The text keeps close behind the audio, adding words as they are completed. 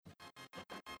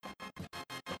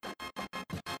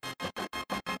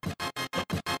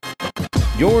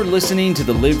You're listening to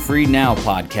the Live Free Now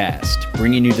podcast,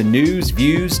 bringing you the news,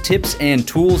 views, tips, and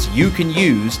tools you can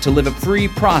use to live a free,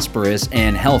 prosperous,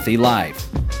 and healthy life.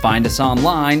 Find us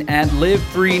online at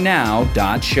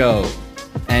livefreenow.show.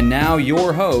 And now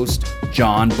your host,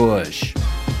 John Bush.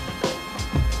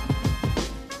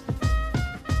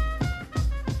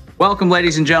 Welcome,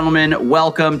 ladies and gentlemen.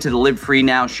 Welcome to the Live Free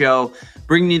Now show,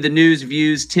 bringing you the news,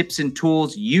 views, tips, and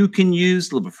tools you can use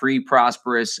to live a free,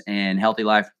 prosperous, and healthy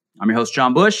life. I'm your host,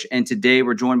 John Bush, and today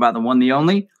we're joined by the one, the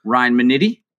only, Ryan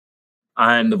Minniti.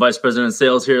 I'm the Vice President of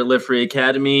Sales here at Live Free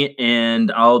Academy,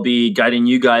 and I'll be guiding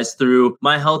you guys through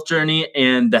my health journey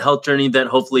and the health journey that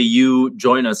hopefully you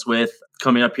join us with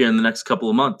coming up here in the next couple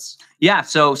of months. Yeah,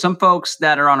 so some folks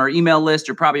that are on our email list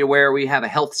are probably aware we have a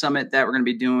health summit that we're going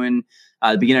to be doing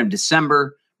the beginning of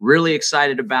December. Really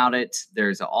excited about it.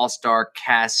 There's an all-star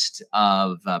cast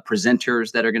of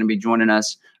presenters that are going to be joining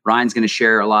us. Ryan's going to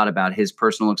share a lot about his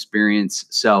personal experience.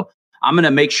 So I'm going to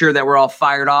make sure that we're all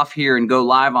fired off here and go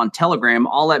live on Telegram.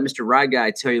 I'll let Mr. Ride Guy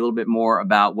tell you a little bit more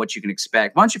about what you can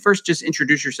expect. Why don't you first just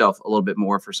introduce yourself a little bit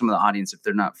more for some of the audience if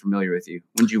they're not familiar with you?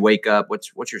 When did you wake up?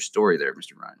 What's your story there,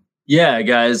 Mr. Ryan? Yeah,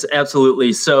 guys,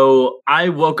 absolutely. So I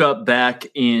woke up back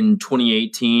in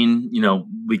 2018. You know,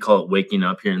 we call it waking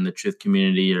up here in the truth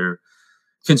community or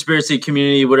conspiracy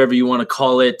community, whatever you want to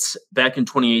call it. Back in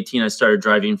 2018, I started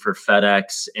driving for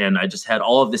FedEx, and I just had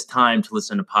all of this time to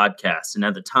listen to podcasts. And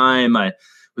at the time, I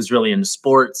was really into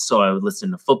sports, so I would listen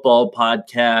to football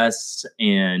podcasts.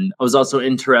 And I was also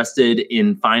interested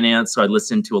in finance, so I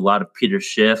listened to a lot of Peter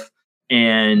Schiff.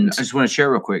 And I just want to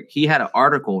share real quick. He had an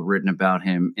article written about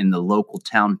him in the local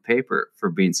town paper for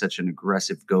being such an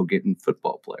aggressive go-getting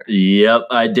football player. Yep,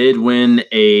 I did win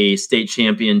a state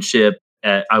championship.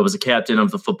 I was a captain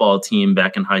of the football team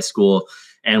back in high school,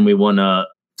 and we won a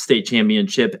state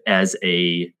championship as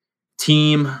a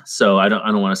team. So I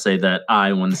don't want to say that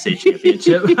I won the state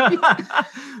championship,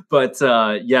 but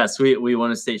yes, we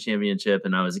won a state championship,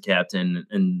 and I was a captain,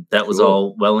 and that was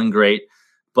all well and great.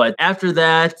 But after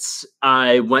that,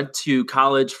 I went to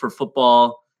college for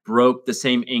football, broke the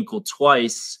same ankle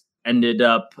twice, ended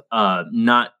up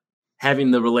not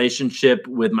having the relationship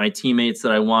with my teammates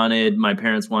that I wanted. My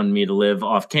parents wanted me to live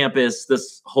off campus,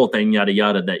 this whole thing, yada,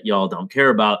 yada, that y'all don't care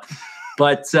about.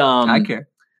 But I care.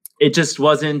 It just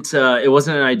wasn't an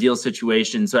ideal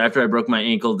situation. So after I broke my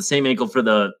ankle, the same ankle for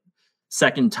the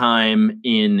second time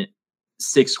in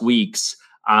 6 weeks,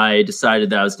 I decided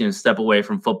that I was going to step away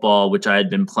from football, which I had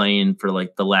been playing for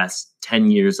like the last 10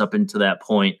 years up until that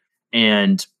point.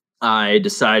 And I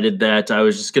decided that I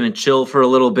was just going to chill for a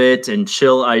little bit, and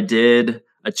chill I did.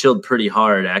 I chilled pretty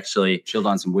hard, actually. Chilled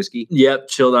on some whiskey? Yep,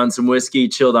 chilled on some whiskey,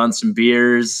 chilled on some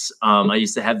beers. I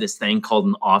used to have this thing called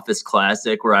an office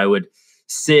classic where I would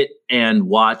sit and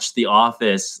watch The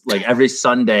Office like every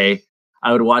Sunday.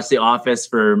 I would watch The Office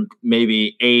for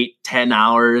maybe 8-10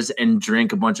 hours and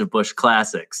drink a bunch of Busch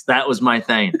Classics. That was my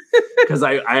thing because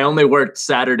I only worked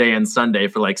Saturday and Sunday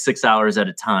for like 6 hours at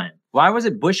a time. Why was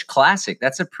it Busch Classic?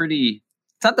 It's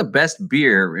not the best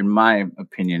beer in my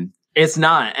opinion. It's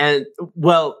not. And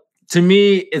well, to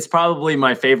me, it's probably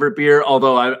my favorite beer,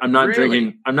 although I'm not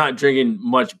drinking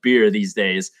much beer these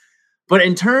days. But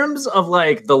in terms of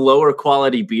like the lower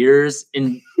quality beers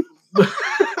in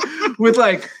with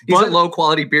like he's a low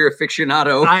quality beer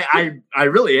aficionado. I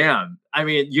really am. I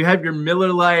mean, you have your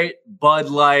Miller Lite, Bud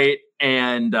Light,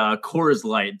 and Coors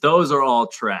Light. Those are all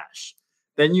trash.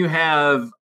 Then you have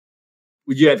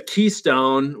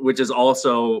Keystone, which is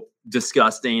also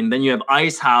disgusting. Then you have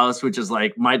Ice House, which is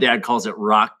like, my dad calls it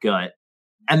rock gut.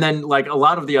 And then like a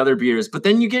lot of the other beers. But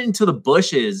then you get into the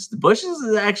Bushes. The Bushes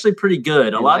is actually pretty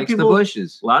good. A lot of people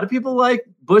like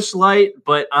Busch Light,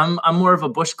 but I'm more of a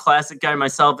Busch Classic guy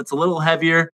myself. It's a little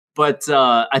heavier, but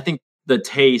I think the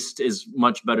taste is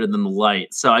much better than the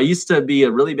light. So I used to be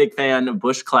a really big fan of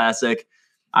Busch Classic.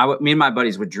 Me and my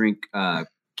buddies would drink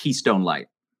Keystone Light.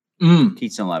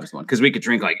 Keystone Light was the one because we could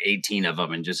drink like 18 of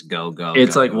them and just go.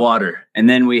 It's like water. And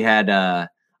then we had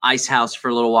Ice House for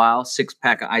a little while,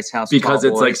 6-pack of Ice House because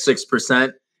it's like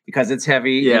 6%. Because it's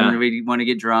heavy and we want to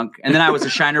get drunk. And then I was a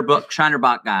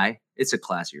Shinerbach guy. It's a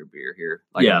classier beer here,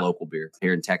 like a local beer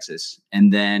here in Texas.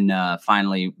 And then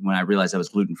finally, when I realized I was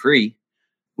gluten-free,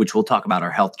 which we'll talk about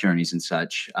our health journeys and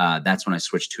such, that's when I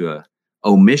switched to a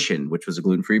Omission, which was a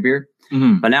gluten-free beer.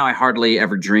 Mm-hmm. But now I hardly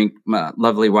ever drink. My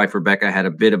lovely wife, Rebecca, had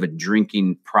a bit of a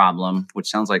drinking problem, which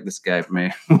sounds like this guy for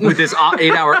me with his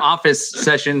 8-hour office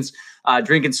sessions,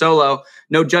 drinking solo.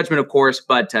 No judgment, of course,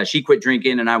 but she quit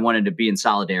drinking and I wanted to be in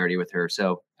solidarity with her.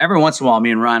 So every once in a while,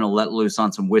 me and Ryan will let loose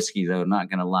on some whiskey, though. Not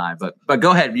going to lie. But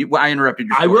go ahead. I interrupted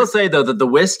your story. I will say, though, that the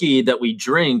whiskey that we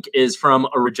drink is from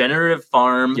a regenerative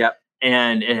farm. Yep.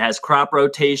 and it has crop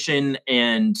rotation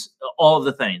and all of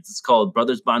the things. It's called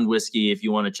Brothers Bond Whiskey. If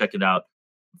you want to check it out,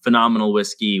 phenomenal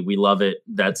whiskey. We love it.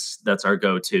 That's our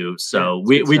go-to. So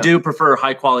we do prefer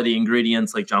high quality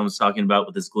ingredients, like John was talking about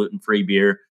with his gluten-free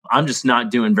beer. I'm just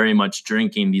not doing very much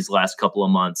drinking these last couple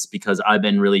of months because I've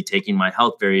been really taking my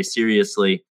health very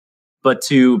seriously. But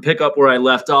to pick up where I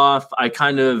left off, I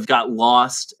kind of got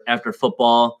lost after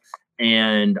football.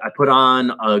 And I put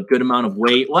on a good amount of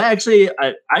weight. Well, I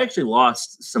actually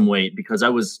lost some weight because I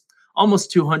was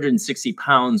almost 260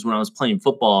 pounds when I was playing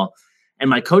football. And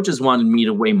my coaches wanted me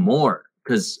to weigh more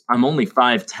because I'm only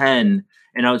 5'10",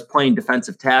 and I was playing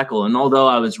defensive tackle. And although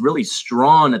I was really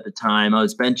strong at the time, I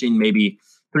was benching maybe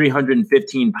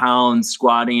 315 pounds,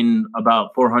 squatting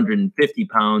about 450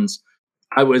 pounds.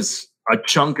 I was a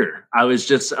chunker. I was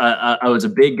just, I was a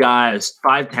big guy. I was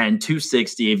 5'10",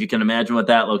 260, if you can imagine what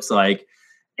that looks like.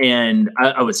 And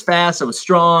I was fast, I was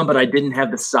strong, but I didn't have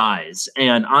the size.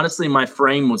 And honestly, my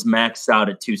frame was maxed out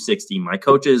at 260. My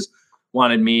coaches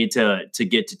wanted me to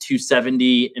get to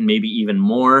 270 and maybe even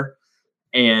more.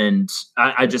 And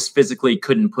I just physically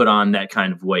couldn't put on that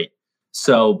kind of weight.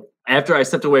 So after I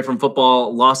stepped away from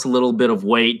football, lost a little bit of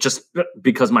weight just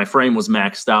because my frame was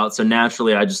maxed out. So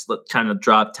naturally, I just kind of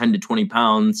dropped 10 to 20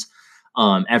 pounds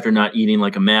after not eating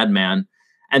like a madman.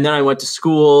 And then I went to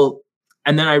school,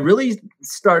 and then I really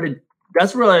started,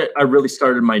 that's where I really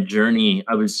started my journey.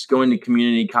 I was going to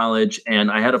community college, and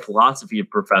I had a philosophy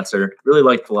professor, really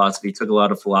liked philosophy, took a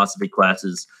lot of philosophy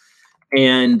classes.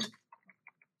 And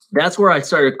that's where I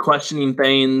started questioning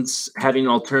things, having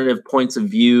alternative points of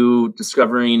view,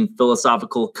 discovering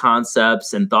philosophical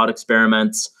concepts and thought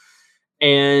experiments.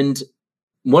 And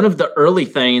one of the early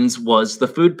things was the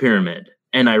food pyramid.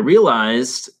 And I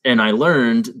realized and I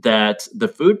learned that the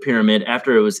food pyramid,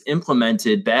 after it was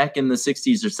implemented back in the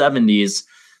 60s or 70s,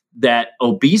 that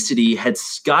obesity had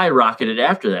skyrocketed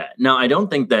after that. Now, I don't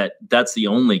think that that's the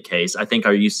only case. I think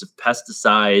our use of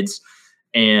pesticides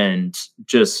and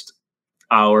just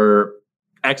our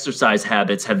exercise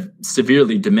habits have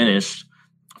severely diminished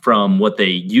from what they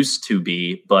used to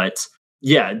be. But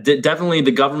yeah, definitely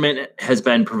the government has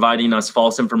been providing us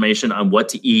false information on what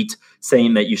to eat,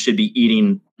 saying that you should be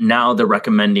eating. Now they're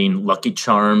recommending Lucky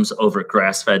Charms over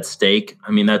grass-fed steak.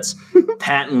 I mean, that's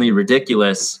patently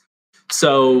ridiculous.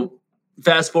 So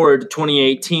fast forward to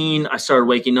 2018, I started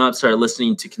waking up, started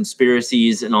listening to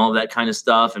conspiracies and all that kind of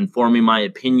stuff and forming my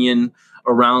opinion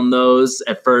around those.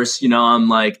 At first, I'm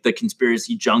like the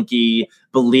conspiracy junkie,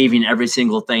 believing every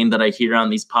single thing that I hear on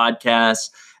these podcasts.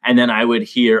 And then I would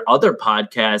hear other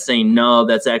podcasts saying, no,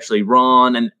 that's actually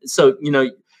wrong. And so,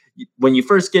 when you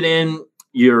first get in,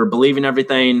 you're believing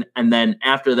everything. And then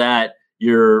after that,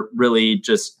 you're really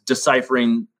just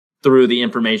deciphering through the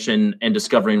information and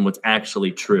discovering what's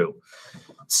actually true.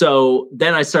 So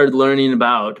then I started learning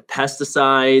about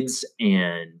pesticides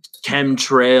and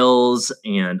chemtrails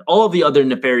and all of the other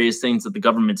nefarious things that the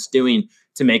government's doing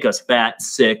to make us fat,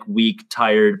 sick, weak,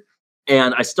 tired.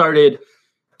 And I started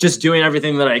just doing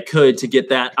everything that I could to get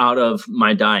that out of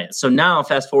my diet. So now,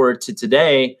 fast forward to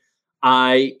today,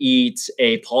 I eat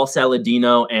a Paul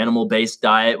Saladino animal-based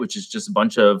diet, which is just a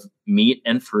bunch of meat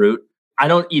and fruit. I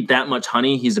don't eat that much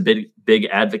honey. He's a big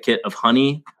advocate of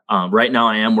honey. Right now,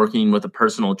 I am working with a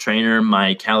personal trainer.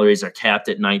 My calories are capped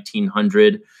at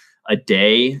 1,900 a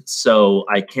day. So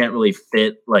I can't really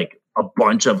fit like a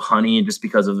bunch of honey just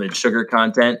because of its sugar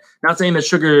content. Not saying that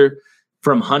sugar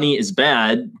from honey is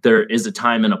bad. There is a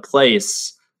time and a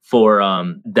place for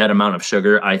that amount of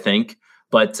sugar, I think.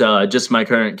 But just my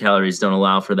current calories don't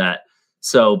allow for that.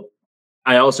 So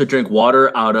I also drink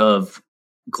water out of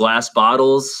glass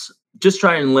bottles. Just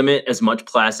try and limit as much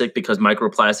plastic because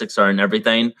microplastics are in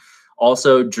everything.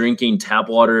 Also, drinking tap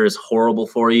water is horrible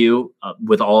for you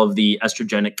with all of the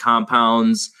estrogenic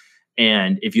compounds.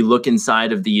 And if you look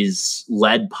inside of these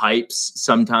lead pipes,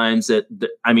 sometimes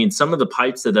some of the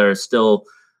pipes that are still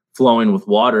flowing with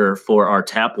water for our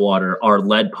tap water are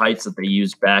lead pipes that they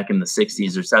used back in the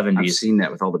 60s or 70s. I've seen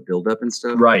that with all the buildup and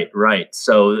stuff. Right.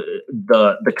 So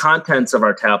the contents of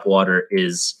our tap water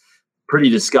is pretty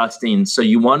disgusting. So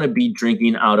you want to be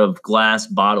drinking out of glass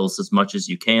bottles as much as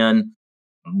you can.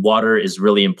 Water is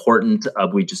really important.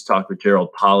 We just talked with Gerald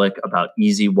Pollack about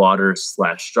easy water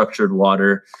 / structured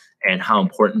water and how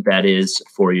important that is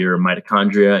for your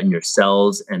mitochondria and your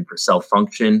cells and for cell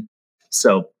function.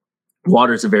 So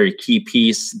water is a very key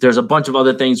piece. There's a bunch of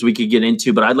other things we could get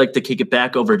into, but I'd like to kick it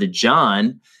back over to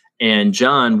John. And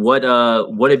John, what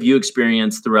have you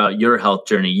experienced throughout your health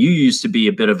journey? You used to be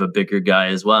a bit of a bigger guy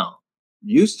as well.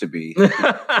 Used to be.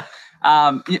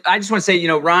 I just want to say,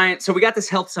 Ryan, so we got this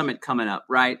health summit coming up,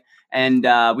 right? And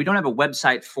we don't have a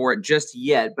website for it just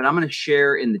yet, but I'm going to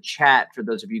share in the chat for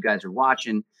those of you guys who are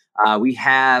watching. We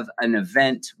have an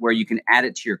event where you can add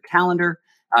it to your calendar.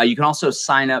 You can also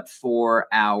sign up for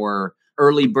our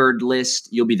early bird list.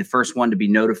 You'll be the first one to be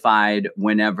notified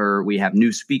whenever we have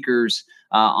new speakers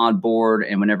on board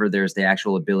and whenever there's the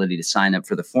actual ability to sign up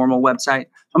for the formal website.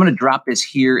 I'm going to drop this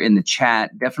here in the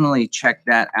chat. Definitely check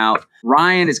that out.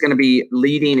 Ryan is going to be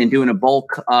leading and doing a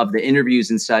bulk of the interviews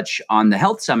and such on the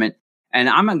Health Summit. And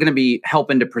I'm going to be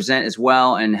helping to present as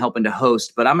well and helping to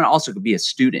host, but I'm going to also be a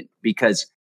student, because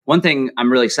one thing I'm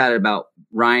really excited about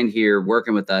Ryan here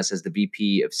working with us as the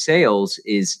VP of sales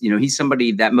is, he's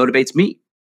somebody that motivates me.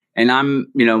 And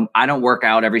I don't work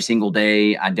out every single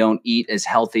day. I don't eat as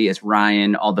healthy as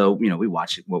Ryan, although, we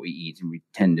watch what we eat and we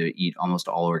tend to eat almost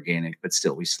all organic, but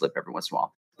still we slip every once in a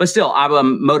while. But still,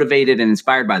 I'm motivated and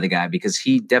inspired by the guy because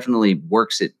he definitely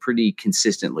works it pretty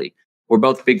consistently. We're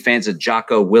both big fans of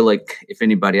Jocko Willink. If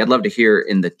anybody, I'd love to hear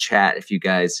in the chat if you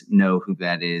guys know who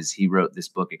that is. He wrote this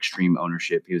book, Extreme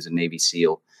Ownership. He was a Navy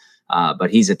SEAL,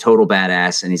 but he's a total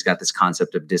badass, and he's got this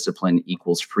concept of discipline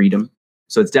equals freedom.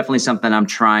 So it's definitely something I'm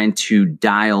trying to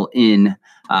dial in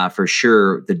for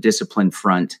sure, the discipline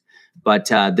front. But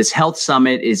this Health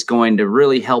Summit is going to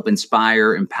really help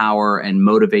inspire, empower, and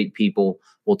motivate people.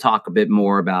 We'll talk a bit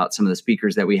more about some of the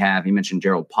speakers that we have. He mentioned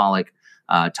Gerald Pollack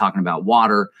talking about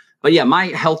water. But yeah, my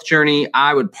health journey,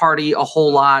 I would party a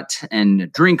whole lot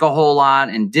and drink a whole lot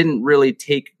and didn't really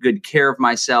take good care of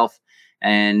myself,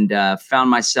 and found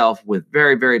myself with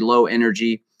very, very low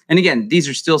energy. And again, these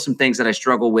are still some things that I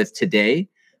struggle with today.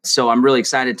 So I'm really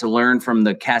excited to learn from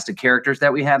the cast of characters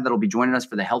that we have that'll be joining us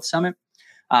for the Health Summit.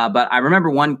 But I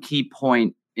remember one key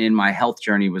point in my health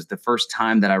journey was the first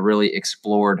time that I really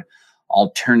explored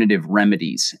alternative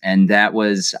remedies. And that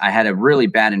was, I had a really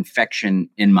bad infection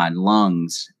in my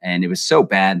lungs. And it was so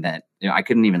bad that, I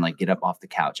couldn't even get up off the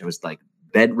couch. I was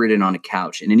bedridden on a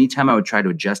couch. And anytime I would try to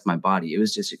adjust my body, it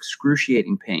was just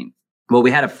excruciating pain. Well,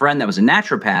 we had a friend that was a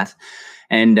naturopath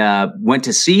and went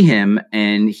to see him.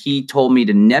 And he told me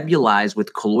to nebulize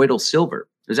with colloidal silver.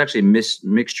 There's actually a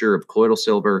mixture of colloidal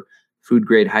silver, food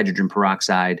grade hydrogen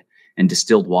peroxide, and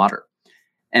distilled water.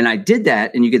 And I did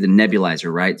that, and you get the nebulizer,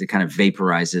 right? That kind of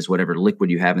vaporizes whatever liquid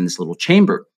you have in this little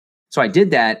chamber. So I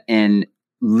did that, and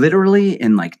literally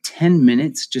in 10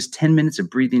 minutes, just 10 minutes of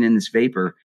breathing in this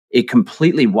vapor, it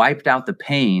completely wiped out the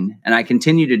pain. And I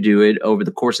continued to do it over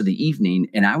the course of the evening,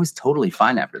 and I was totally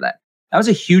fine after that. That was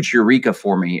a huge eureka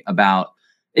for me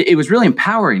it was really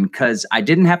empowering because I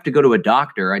didn't have to go to a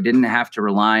doctor. I didn't have to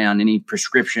rely on any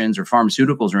prescriptions or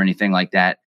pharmaceuticals or anything like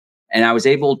that. And I was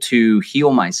able to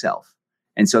heal myself.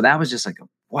 And so that was just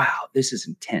wow, this is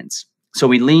intense. So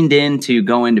we leaned in to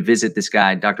go in to visit this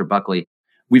guy, Dr. Buckley.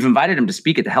 We've invited him to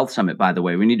speak at the Health Summit, by the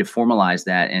way. We need to formalize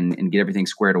that and get everything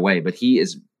squared away. But he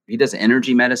does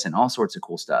energy medicine, all sorts of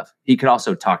cool stuff. He could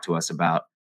also talk to us about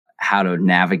how to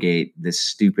navigate this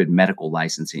stupid medical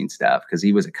licensing stuff, because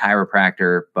he was a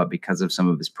chiropractor, but because of some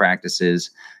of his practices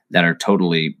that are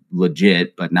totally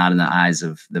legit, but not in the eyes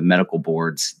of the medical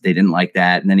boards, they didn't like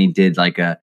that. And then he did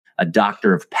a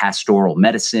doctor of pastoral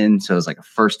medicine. So it was a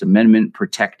First Amendment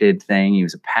protected thing. He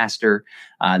was a pastor.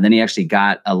 Then he actually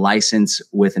got a license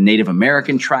with a Native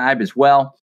American tribe as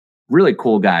well. Really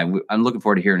cool guy. I'm looking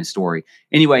forward to hearing his story.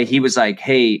 Anyway, he was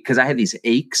hey, because I had these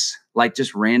aches,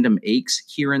 just random aches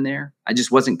here and there. I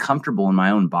just wasn't comfortable in my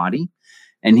own body.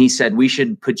 And he said, we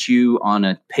should put you on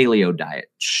a paleo diet,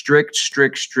 strict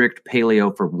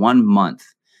paleo for 1 month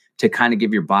to kind of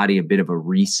give your body a bit of a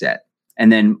reset.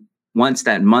 And then once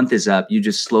that month is up, you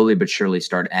just slowly but surely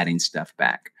start adding stuff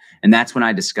back. And that's when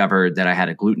I discovered that I had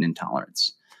a gluten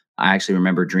intolerance. I actually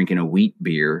remember drinking a wheat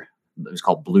beer. It was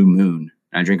called Blue Moon.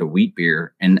 I drank a wheat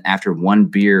beer. And after one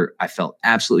beer, I felt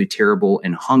absolutely terrible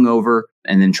and hungover,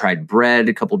 and then tried bread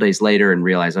a couple days later and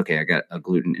realized, okay, I got a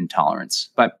gluten intolerance.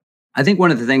 But I think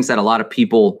one of the things that a lot of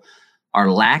people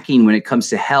are lacking when it comes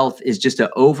to health is just an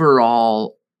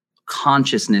overall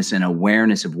consciousness and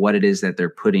awareness of what it is that they're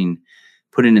putting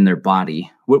in their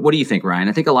body. What do you think, Ryan?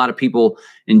 I think a lot of people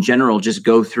in general just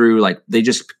go through, they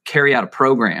just carry out a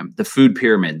program, the food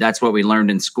pyramid. That's what we learned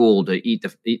in school, to eat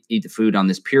the food on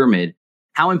this pyramid.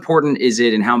 How important is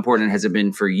it, and how important has it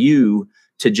been for you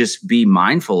to just be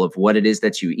mindful of what it is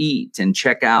that you eat and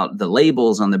check out the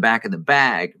labels on the back of the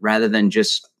bag rather than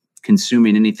just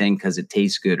consuming anything because it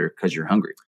tastes good or because you're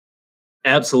hungry?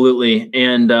 Absolutely.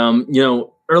 And,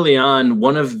 early on,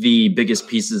 one of the biggest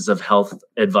pieces of health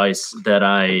advice that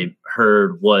I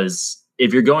heard was,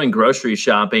 if you're going grocery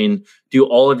shopping, do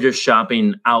all of your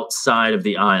shopping outside of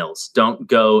the aisles. Don't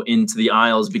go into the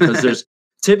aisles because there's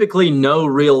typically no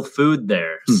real food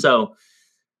there. So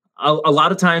A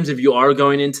lot of times if you are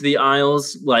going into the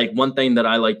aisles, like one thing that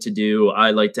I like to do, I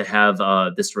like to have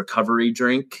this recovery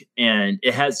drink, and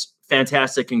it has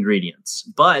fantastic ingredients,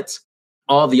 but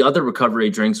all the other recovery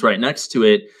drinks right next to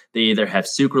it, they either have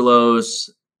sucralose,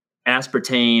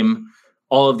 aspartame,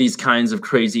 all of these kinds of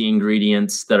crazy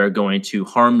ingredients that are going to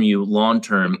harm you long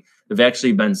term. There've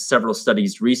actually been several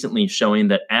studies recently showing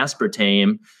that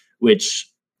aspartame, which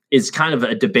is kind of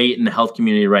a debate in the health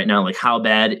community right now, like how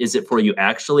bad is it for you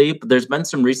actually? But there's been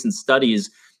some recent studies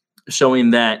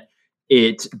showing that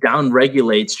it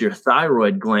downregulates your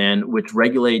thyroid gland, which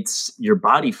regulates your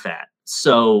body fat.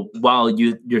 So while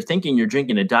you're thinking you're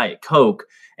drinking a Diet Coke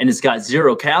and it's got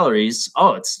 0 calories,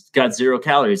 it's got 0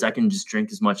 calories, I can just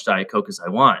drink as much Diet Coke as I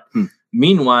want.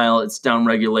 Meanwhile, it's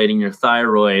downregulating your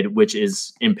thyroid, which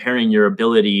is impairing your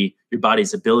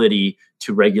body's ability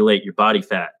to regulate your body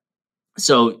fat.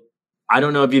 So I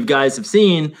don't know if you guys have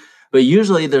seen, but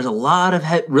usually there's a lot of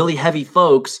really heavy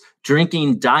folks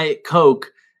drinking Diet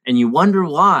Coke, and you wonder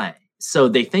why. So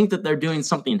they think that they're doing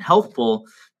something healthful,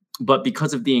 but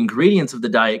because of the ingredients of the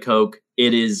Diet Coke,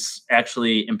 it is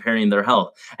actually impairing their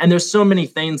health. And there's so many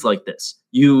things like this.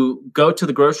 You go to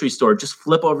the grocery store, just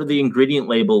flip over the ingredient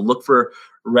label, look for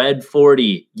red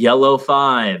 40, yellow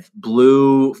 5,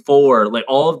 blue 4, like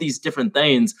all of these different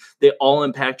things, they all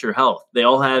impact your health. They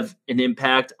all have an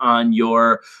impact on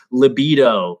your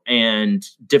libido and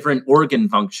different organ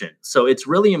function. So it's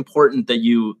really important that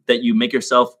you make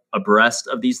yourself abreast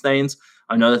of these things.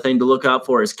 Another thing to look out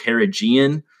for is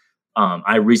carrageenan.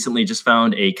 I recently just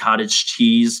found a cottage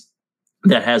cheese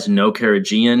that has no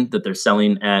carrageenan that they're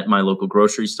selling at my local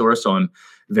grocery store. So I'm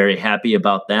very happy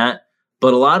about that.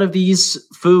 But a lot of these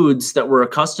foods that we're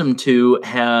accustomed to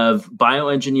have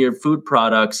bioengineered food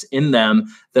products in them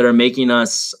that are making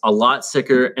us a lot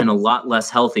sicker and a lot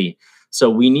less healthy. So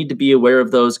we need to be aware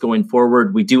of those going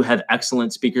forward. We do have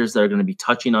excellent speakers that are going to be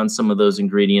touching on some of those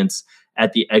ingredients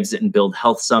at the Exit and Build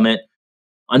Health Summit.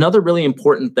 Another really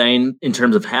important thing in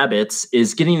terms of habits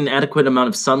is getting an adequate amount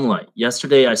of sunlight.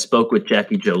 Yesterday, I spoke with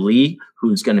Jackie Jolie,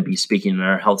 who's going to be speaking at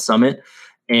our health summit,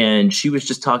 and she was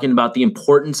just talking about the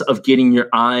importance of getting your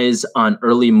eyes on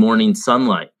early morning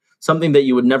sunlight, something that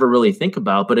you would never really think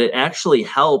about, but it actually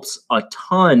helps a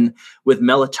ton with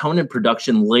melatonin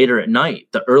production later at night.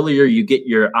 The earlier you get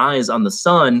your eyes on the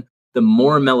sun, the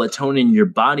more melatonin your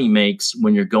body makes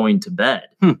when you're going to bed.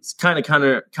 It's kind of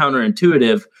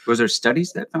counterintuitive. Was there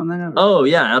studies that found that out? Oh,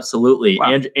 yeah, absolutely.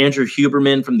 Wow. Andrew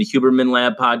Huberman from the Huberman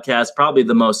Lab podcast, probably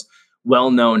the most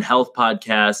well-known health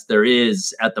podcast there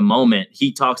is at the moment. He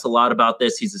talks a lot about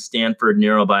this. He's a Stanford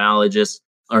neurobiologist,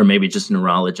 or maybe just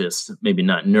neurologist, maybe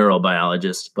not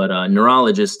neurobiologist, but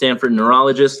neurologist, Stanford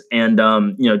neurologist. And,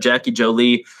 Jackie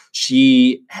Jolie,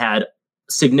 she had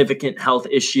significant health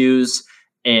issues,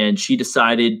 and she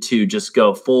decided to just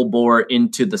go full bore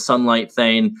into the sunlight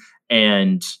thing.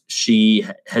 And she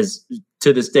has,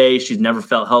 to this day, she's never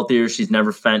felt healthier. She's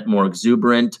never felt more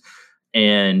exuberant.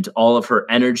 And all of her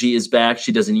energy is back.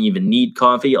 She doesn't even need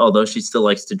coffee, although she still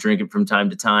likes to drink it from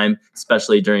time to time,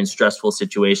 especially during stressful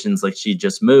situations like she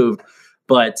just moved.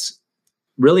 But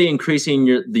really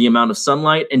increasing the amount of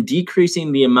sunlight and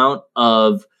decreasing the amount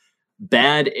of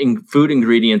bad food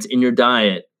ingredients in your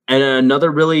diet. And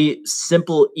another really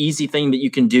simple, easy thing that you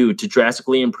can do to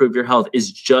drastically improve your health is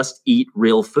just eat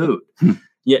real food.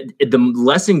 Yeah, the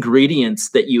less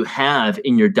ingredients that you have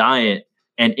in your diet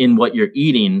and in what you're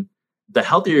eating, the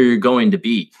healthier you're going to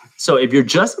be. So if you're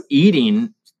just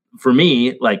eating, for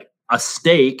me, like a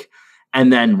steak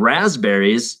and then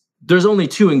raspberries, there's only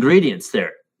 2 ingredients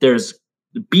there. There's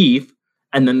beef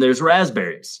and then there's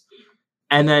raspberries.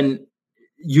 And then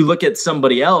you look at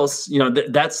somebody else,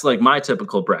 that's like my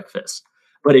typical breakfast.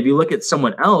 But if you look at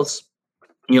someone else,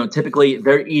 typically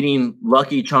they're eating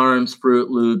Lucky Charms, Fruit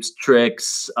Loops,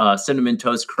 Trix, Cinnamon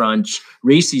Toast Crunch,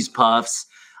 Reese's Puffs.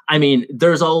 I mean,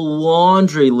 there's a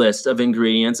laundry list of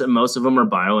ingredients, and most of them are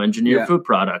bioengineered food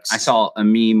products. I saw a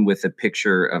meme with a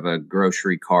picture of a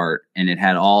grocery cart, and it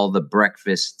had all the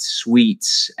breakfast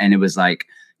sweets, and it was like,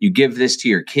 you give this to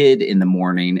your kid in the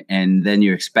morning, and then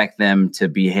you expect them to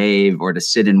behave or to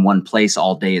sit in one place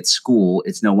all day at school.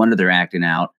 It's no wonder they're acting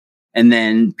out. And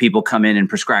then people come in and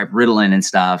prescribe Ritalin and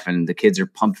stuff, and the kids are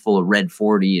pumped full of Red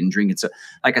 40 and drinking. So,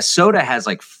 like a soda has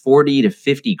like 40 to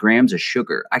 50 grams of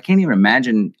sugar. I can't even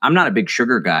imagine. I'm not a big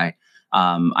sugar guy.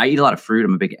 I eat a lot of fruit.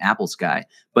 I'm a big apples guy.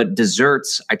 But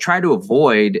desserts, I try to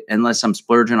avoid unless I'm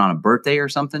splurging on a birthday or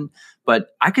something. But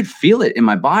I could feel it in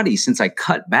my body since I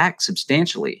cut back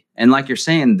substantially. And like you're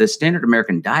saying, the standard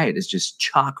American diet is just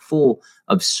chock full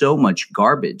of so much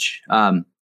garbage.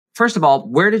 First of all,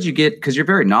 where did you get, because you're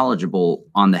very knowledgeable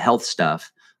on the health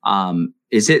stuff,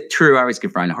 Is it true? I always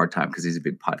give Ryan a hard time because he's a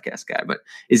big podcast guy, but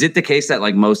is it the case that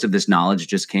like most of this knowledge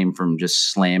just came from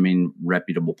just slamming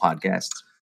reputable podcasts?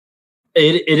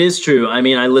 It is true. I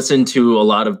mean, I listen to a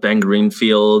lot of Ben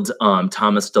Greenfield,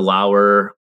 Thomas DeLauer,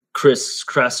 Chris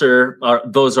Kresser.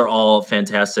 Those are all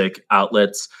fantastic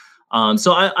outlets.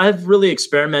 So I've really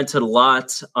experimented a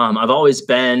lot. I've always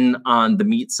been on the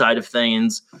meat side of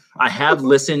things. I have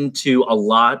listened to a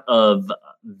lot of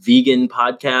vegan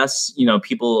podcasts,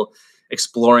 people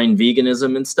exploring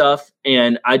veganism and stuff.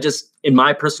 And in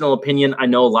my personal opinion, I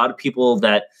know a lot of people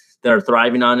that are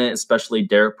thriving on it, especially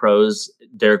Derek Bros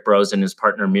and his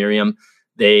partner Miriam.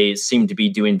 They seem to be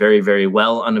doing very, very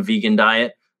well on a vegan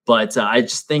diet. But I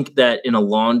just think that in a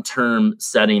long-term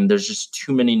setting, there's just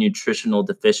too many nutritional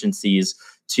deficiencies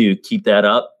to keep that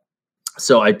up.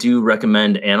 So I do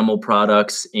recommend animal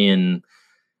products in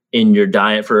your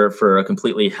diet for a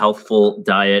completely healthful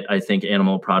diet. I think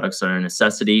animal products are a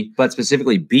necessity. But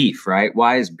specifically beef, right?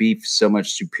 Why is beef so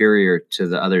much superior to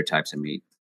the other types of meat?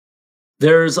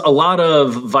 There's a lot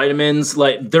of vitamins.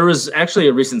 Like there was actually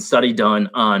a recent study done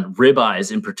on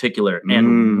ribeyes in particular,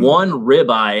 and one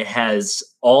ribeye has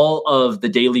all of the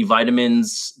daily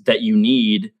vitamins that you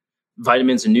need,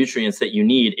 vitamins and nutrients that you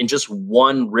need in just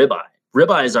one ribeye.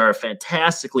 Ribeyes are a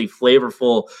fantastically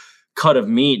flavorful cut of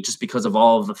meat just because of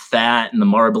all of the fat and the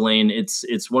marbling.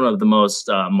 It's one of the most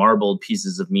marbled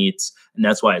pieces of meats, and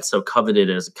that's why it's so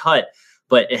coveted as a cut.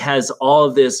 But it has all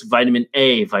of this vitamin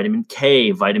A, vitamin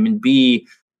K, vitamin B,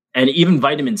 and even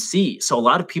vitamin C. So a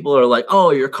lot of people are like,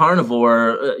 oh, you're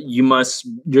carnivore,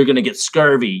 you're going to get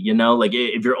scurvy, like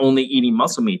if you're only eating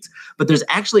muscle meats. But there's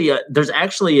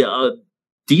actually a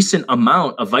decent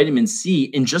amount of vitamin C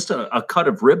in just a cut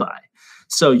of ribeye.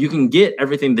 So you can get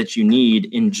everything that you need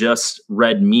in just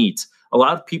red meat. A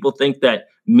lot of people think that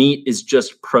meat is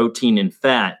just protein and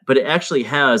fat, but it actually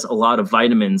has a lot of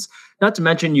vitamins. Not to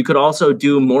mention, you could also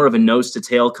do more of a nose to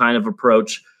tail kind of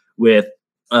approach with,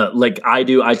 like I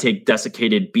do. I take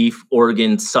desiccated beef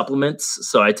organ supplements.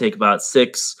 So I take about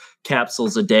 6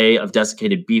 capsules a day of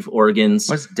desiccated beef organs.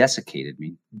 What does desiccated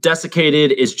mean?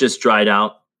 Desiccated is just dried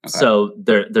out. Okay. So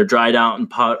they're dried out and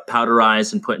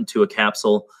powderized and put into a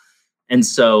capsule. And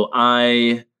so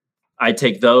I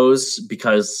take those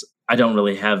because I don't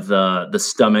really have the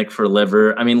stomach for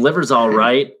liver. I mean, liver's all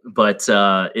right, but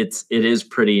it is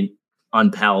pretty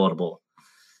unpalatable.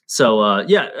 So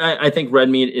I think red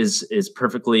meat is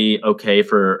perfectly okay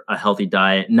for a healthy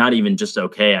diet. Not even just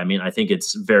okay. I mean, I think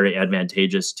it's very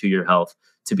advantageous to your health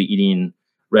to be eating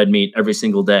red meat every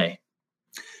single day.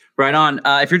 Right on.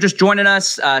 If you're just joining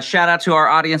us, shout out to our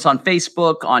audience on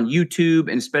Facebook, on YouTube,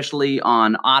 and especially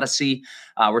on Odyssey.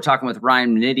 We're talking with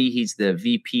Ryan Minniti. He's the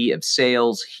VP of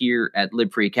Sales here at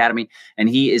Live Free Academy, and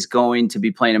he is going to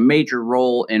be playing a major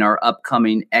role in our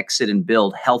upcoming Exit and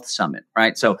Build Health Summit,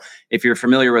 right? So if you're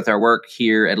familiar with our work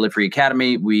here at Live Free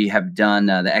Academy, we have done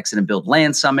the Exit and Build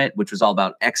Land Summit, which was all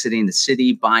about exiting the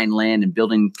city, buying land, and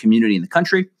building community in the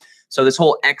country. So this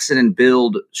whole exit and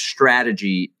build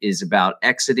strategy is about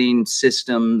exiting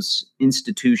systems,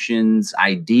 institutions,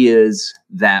 ideas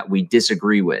that we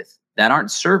disagree with, that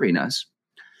aren't serving us,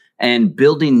 and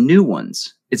building new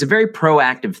ones. It's a very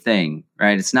proactive thing,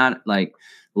 right? It's not like,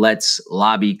 let's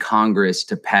lobby Congress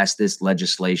to pass this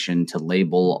legislation to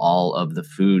label all of the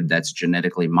food that's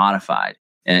genetically modified.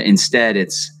 Instead,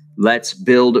 it's let's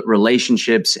build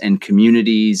relationships and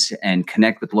communities and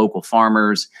connect with local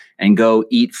farmers and go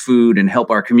eat food and help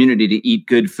our community to eat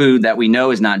good food that we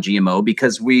know is not GMO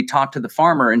because we talked to the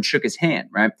farmer and shook his hand,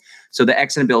 right? So the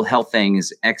exit and build health thing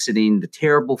is exiting the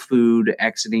terrible food,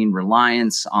 exiting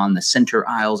reliance on the center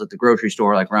aisles at the grocery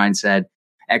store, like Ryan said,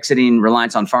 exiting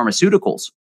reliance on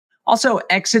pharmaceuticals. Also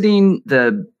exiting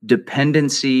the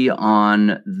dependency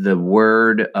on the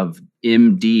word of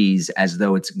MDs as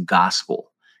though it's gospel,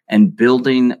 and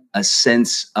building a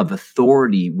sense of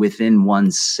authority within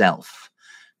oneself.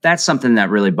 That's something that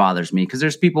really bothers me because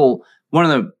there's people, one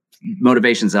of the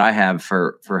motivations that I have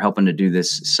for helping to do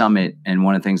this summit, and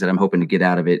one of the things that I'm hoping to get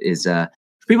out of it is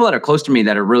people that are close to me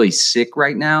that are really sick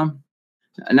right now,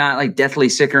 not like deathly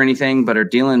sick or anything, but are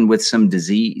dealing with some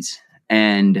disease.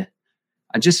 And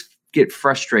I just get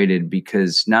frustrated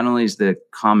because not only is the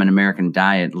common American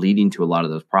diet leading to a lot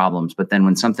of those problems, but then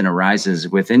when something arises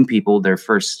within people, their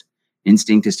first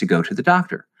instinct is to go to the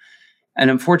doctor. And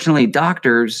unfortunately,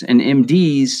 doctors and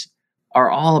MDs are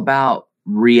all about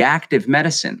reactive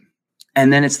medicine.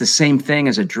 And then it's the same thing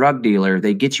as a drug dealer.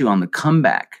 They get you on the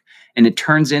comeback. And it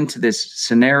turns into this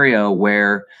scenario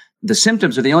where the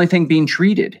symptoms are the only thing being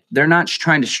treated. They're not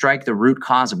trying to strike the root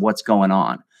cause of what's going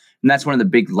on. And that's one of the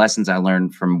big lessons I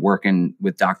learned from working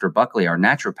with Dr. Buckley, our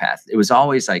naturopath. It was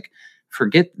always like,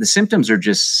 forget the symptoms are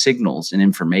just signals and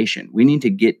information. We need to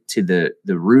get to the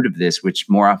root of this, which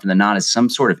more often than not is some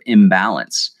sort of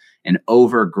imbalance, an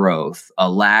overgrowth,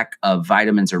 a lack of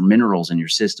vitamins or minerals in your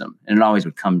system. And it always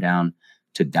would come down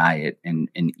to diet and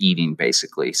eating,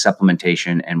 basically,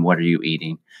 supplementation and what are you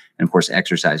eating? And of course,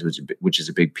 exercise, which is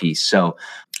a big piece. So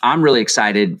I'm really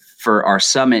excited for our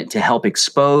summit to help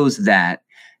expose that,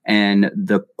 and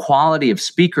the quality of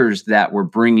speakers that we're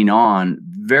bringing on,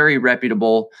 very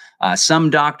reputable, some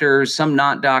doctors, some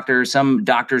not doctors, some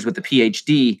doctors with a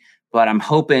PhD, but I'm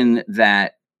hoping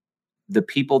that the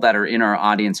people that are in our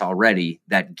audience already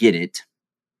that get it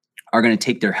are going to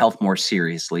take their health more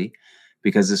seriously,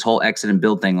 because this whole exit and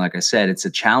build thing, like I said, it's a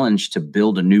challenge to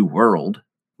build a new world,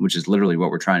 which is literally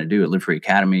what we're trying to do at Live Free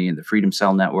Academy and the Freedom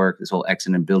Cell Network, this whole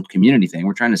exit and build community thing.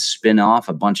 We're trying to spin off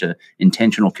a bunch of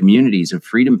intentional communities of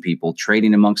freedom people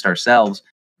trading amongst ourselves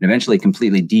and eventually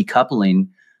completely decoupling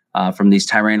from these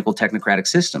tyrannical technocratic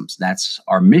systems. That's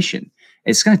our mission.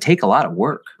 It's going to take a lot of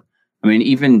work. I mean,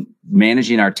 even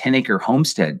managing our 10-acre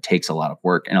homestead takes a lot of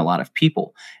work and a lot of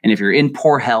people. And if you're in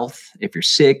poor health, if you're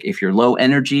sick, if you're low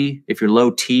energy, if you're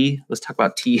low T, let's talk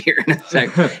about T here in a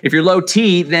sec. If you're low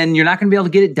T, then you're not going to be able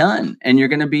to get it done. And you're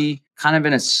going to be kind of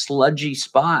in a sludgy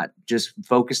spot, just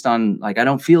focused on like, I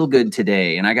don't feel good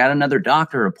today and I got another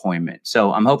doctor appointment.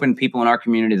 So I'm hoping people in our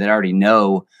community that already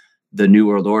know the New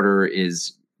World Order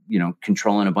is,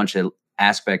 controlling a bunch of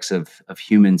aspects of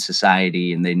human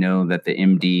society, and they know that the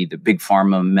MD, the big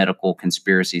pharma medical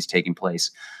conspiracy is taking place.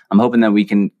 I'm hoping that we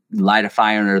can light a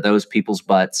fire under those people's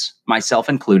butts, myself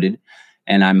included.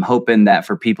 And I'm hoping that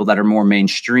for people that are more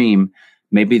mainstream,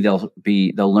 maybe they'll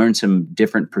learn some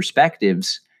different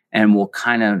perspectives, and we'll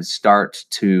kind of start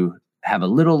to have a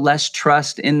little less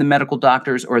trust in the medical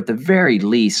doctors, or at the very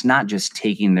least, not just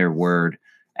taking their word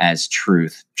as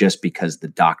truth just because the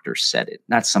doctor said it.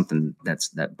 That's something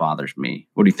that bothers me.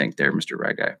 What do you think there, Mr.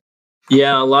 Right Guy?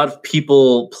 Yeah, a lot of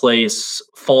people place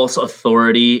false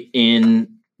authority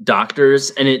in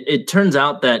doctors, and it turns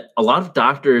out that a lot of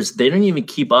doctors, they don't even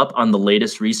keep up on the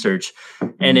latest research.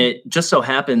 And it just so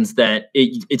happens that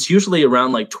it's usually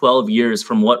around like 12 years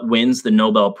from what wins the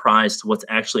Nobel Prize to what's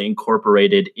actually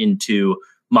incorporated into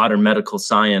modern medical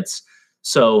science.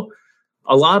 So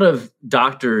a lot of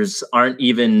doctors aren't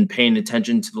even paying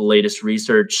attention to the latest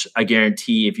research. I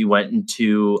guarantee if you went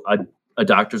into a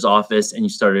doctor's office and you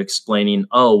started explaining,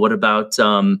 oh, what about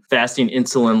fasting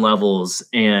insulin levels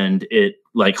and it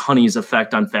like honey's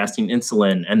effect on fasting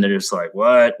insulin? And they're just like,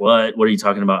 what are you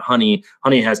talking about? Honey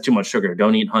has too much sugar.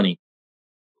 Don't eat honey.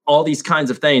 All these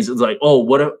kinds of things. It's like,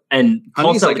 and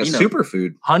honey's like a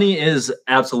superfood. Honey is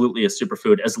absolutely a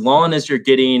superfood as long as you're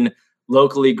getting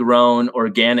locally grown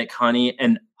organic honey,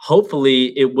 and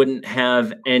hopefully it wouldn't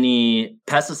have any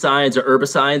pesticides or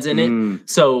herbicides in it.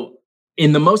 So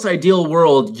in the most ideal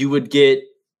world, you would get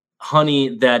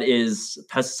honey that is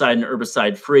pesticide and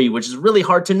herbicide free, which is really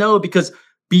hard to know because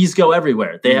bees go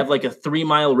everywhere. They have like a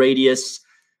 3-mile radius.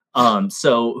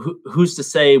 So who's to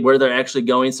say where they're actually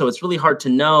going? So it's really hard to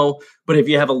know. But if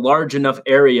you have a large enough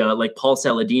area like Paul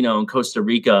Saladino in Costa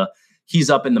Rica, he's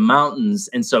up in the mountains.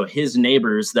 And so his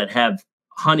neighbors that have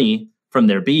honey from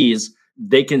their bees,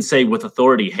 they can say with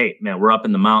authority, hey, man, we're up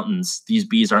in the mountains. These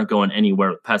bees aren't going anywhere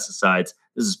with pesticides.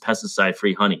 This is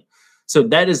pesticide-free honey. So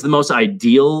that is the most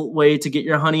ideal way to get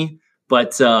your honey.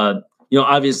 But,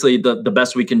 obviously the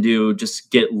best we can do,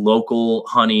 just get local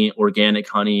honey, organic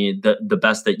honey, the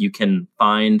best that you can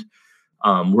find.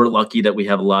 We're lucky that we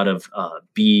have a lot of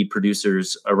bee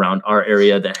producers around our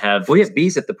area that have. We have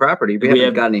bees at the property. We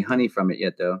haven't got any honey from it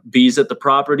yet, though. Bees at the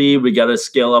property. We got to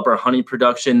scale up our honey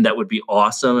production. That would be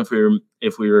awesome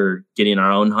if we were getting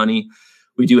our own honey.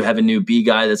 We do have a new bee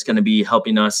guy that's going to be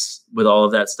helping us with all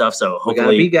of that stuff. So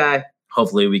hopefully, we got a bee guy.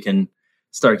 Hopefully, we can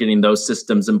start getting those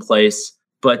systems in place.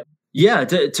 But yeah,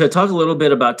 to talk a little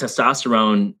bit about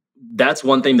testosterone. That's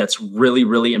one thing that's really,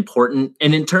 really important.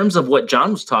 And in terms of what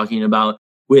John was talking about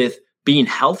with being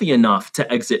healthy enough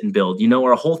to exit and build,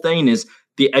 our whole thing is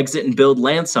the Exit and Build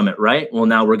Land Summit, right? Well,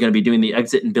 now we're going to be doing the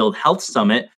Exit and Build Health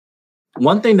Summit.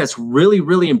 One thing that's really,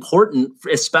 really important,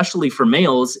 especially for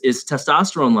males, is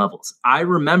testosterone levels. I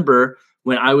remember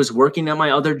when I was working at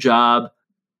my other job,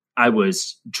 I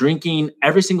was drinking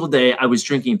every single day. I was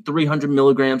drinking 300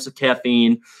 milligrams of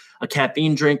caffeine, a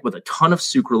caffeine drink with a ton of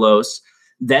sucralose.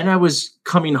 Then I was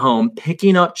coming home,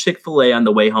 picking up Chick-fil-A on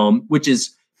the way home, which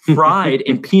is fried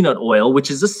in peanut oil,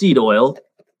 which is a seed oil.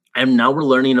 And now we're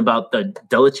learning about the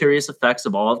deleterious effects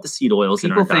of all of the seed oils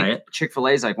in our diet.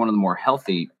 Chick-fil-A is like one of the more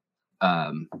healthy.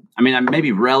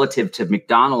 Maybe relative to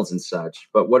McDonald's and such,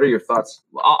 but what are your thoughts?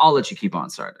 I'll let you keep on.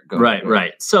 Sorry. Go.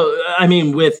 Right. So,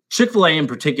 with Chick-fil-A in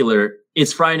particular,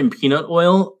 it's fried in peanut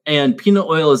oil, and peanut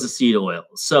oil is a seed oil.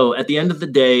 So at the end of the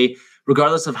day,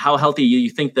 regardless of how healthy you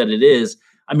think that it is,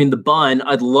 I mean, the bun,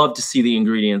 I'd love to see the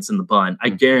ingredients in the bun. I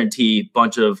guarantee a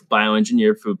bunch of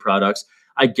bioengineered food products.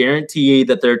 I guarantee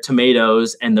that their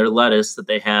tomatoes and their lettuce that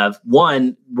they have,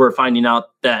 one, we're finding out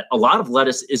that a lot of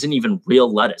lettuce isn't even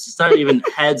real lettuce. It's not even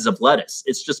heads of lettuce.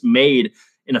 It's just made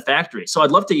in a factory. So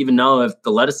I'd love to even know if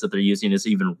the lettuce that they're using is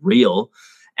even real.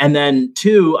 And then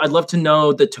two, I'd love to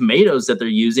know the tomatoes that they're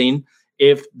using,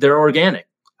 if they're organic.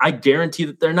 I guarantee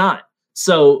that they're not.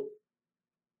 So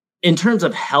in terms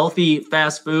of healthy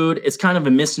fast food, it's kind of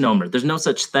a misnomer. There's no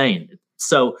such thing.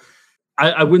 So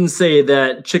I wouldn't say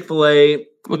that Chick-fil-A.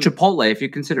 Well, Chipotle, if you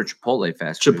consider Chipotle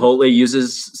fast food. Chipotle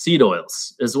uses seed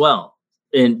oils as well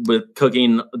with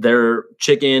cooking their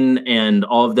chicken and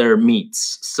all of their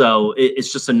meats. So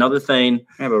it's just another thing.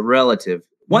 I have a relative.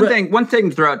 One thing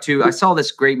to throw out too, I saw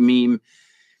this great meme.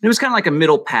 It was kind of like a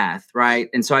middle path, right?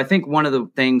 And so I think one of the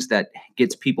things that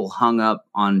gets people hung up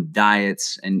on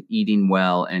diets and eating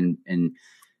well and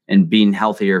being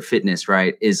healthy or fitness,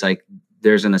 right, is like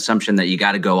there's an assumption that you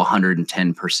got to go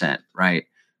 110%, right?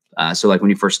 So like when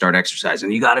you first start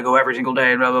exercising, you got to go every single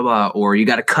day, blah, blah, blah, or you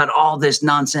got to cut all this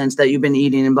nonsense that you've been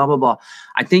eating and blah, blah, blah.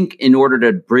 I think in order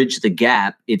to bridge the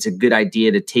gap, it's a good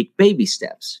idea to take baby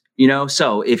steps, you know?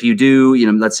 So if you do,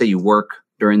 you know, let's say you work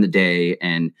during the day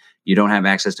and you don't have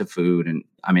access to food. And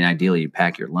I mean, ideally you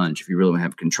pack your lunch if you really want to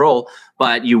have control,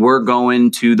 but you were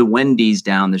going to the Wendy's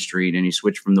down the street and you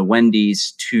switch from the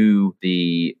Wendy's to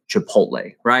the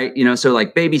Chipotle, right? You know, so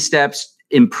like baby steps,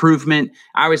 improvement.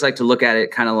 I always like to look at it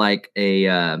kind of like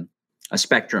a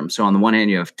spectrum. So on the one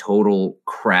hand, you have total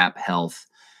crap health.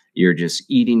 You're just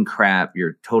eating crap.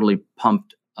 You're totally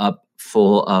pumped up,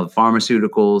 full of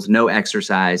pharmaceuticals, no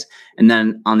exercise. And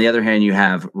then on the other hand, you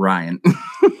have Ryan.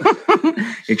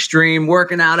 Extreme,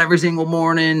 working out every single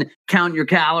morning, count your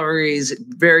calories,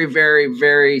 very, very,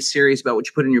 very serious about what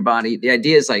you put in your body. The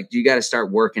idea is like, you got to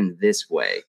start working this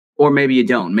way, or maybe you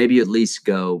don't. Maybe you at least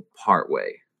go part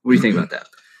way. What do you think about that?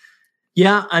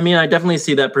 Yeah, I mean, I definitely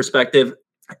see that perspective.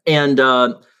 And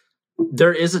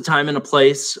there is a time and a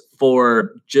place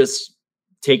for just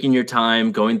taking your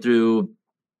time, going through,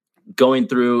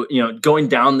 you know, going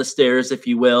down the stairs, if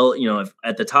you will. You know, if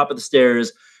at the top of the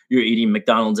stairs, you're eating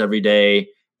McDonald's every day,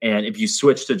 and if you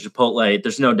switch to Chipotle,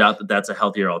 there's no doubt that that's a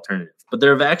healthier alternative. But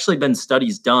there have actually been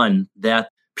studies done that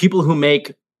people who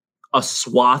make a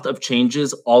swath of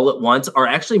changes all at once are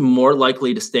actually more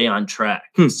likely to stay on track.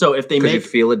 So if they make, you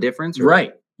feel a difference,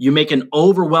 right? You make an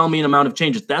overwhelming amount of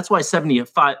changes. That's why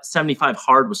 75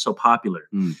 hard was so popular.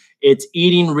 It's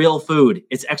eating real food.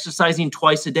 It's exercising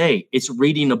twice a day. It's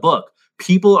reading a book.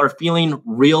 People are feeling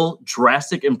real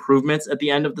drastic improvements at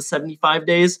the end of the 75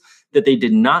 days that they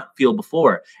did not feel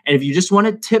before. And if you just want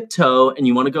to tiptoe and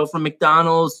you want to go from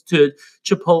McDonald's to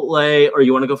Chipotle, or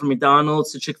you want to go from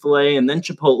McDonald's to Chick-fil-A and then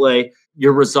Chipotle,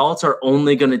 your results are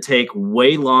only going to take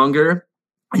way longer,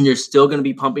 and you're still going to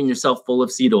be pumping yourself full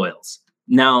of seed oils.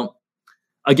 Now,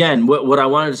 again, what I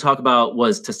wanted to talk about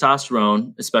was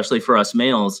testosterone, especially for us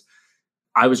males.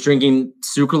 I was drinking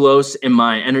sucralose in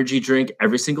my energy drink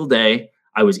every single day.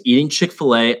 I was eating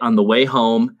Chick-fil-A on the way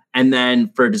home. And then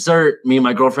for dessert, me and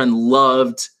my girlfriend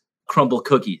loved crumble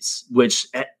cookies, which,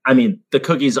 I mean, the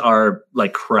cookies are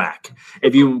like crack.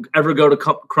 If you ever go to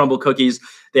crumble cookies,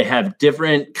 they have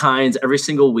different kinds every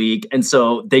single week. And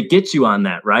so they get you on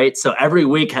that, right? So every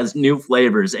week has new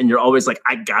flavors, and you're always like,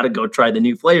 I got to go try the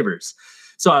new flavors.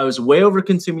 So I was way over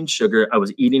consuming sugar. I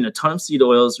was eating a ton of seed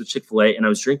oils with Chick-fil-A, and I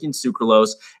was drinking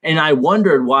sucralose. And I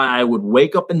wondered why I would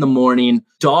wake up in the morning,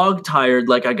 dog tired,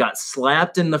 like I got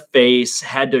slapped in the face,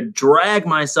 had to drag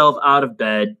myself out of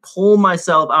bed, pull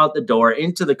myself out the door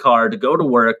into the car to go to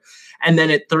work. And then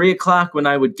at 3 o'clock when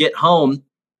I would get home,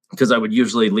 because I would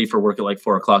usually leave for work at like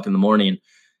 4 o'clock in the morning,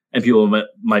 and people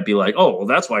might be like, oh, well,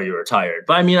 that's why you were tired.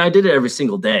 But I mean, I did it every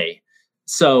single day.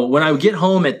 So when I would get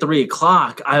home at 3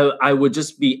 o'clock, I would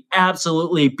just be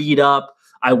absolutely beat up.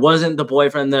 I wasn't the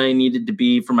boyfriend that I needed to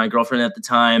be for my girlfriend at the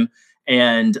time.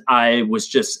 And I was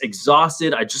just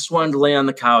exhausted. I just wanted to lay on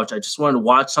the couch. I just wanted to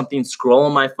watch something, scroll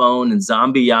on my phone and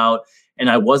zombie out. And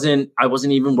I wasn't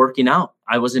even working out.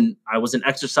 I wasn't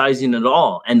exercising at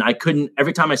all. And I couldn't,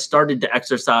 every time I started to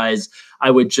exercise,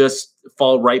 I would just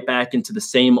fall right back into the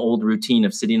same old routine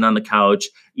of sitting on the couch,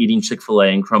 eating Chick-fil-A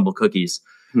and crumble cookies.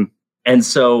 And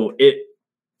so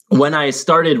when I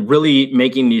started really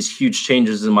making these huge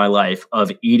changes in my life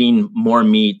of eating more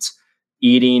meat,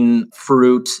 eating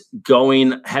fruit,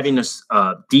 having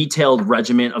a detailed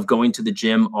regimen of going to the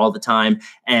gym all the time,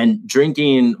 and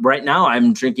drinking, right now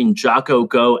I'm drinking Jocko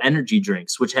Go energy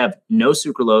drinks, which have no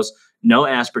sucralose, no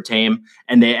aspartame,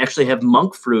 and they actually have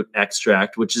monk fruit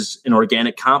extract, which is an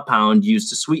organic compound used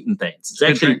to sweeten things. It's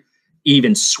actually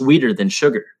even sweeter than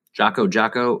sugar.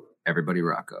 Jocko, everybody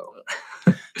Rocco.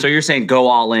 So you're saying go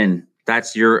all in.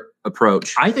 That's your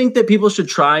approach. I think that people should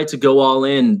try to go all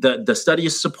in. The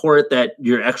studies support that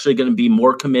you're actually going to be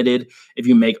more committed if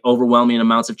you make overwhelming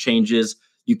amounts of changes.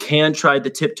 You can try the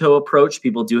tiptoe approach.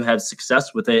 People do have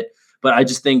success with it. But I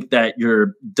just think that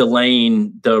you're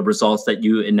delaying the results that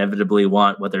you inevitably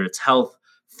want, whether it's health,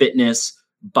 fitness,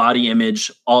 body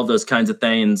image, all those kinds of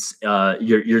things.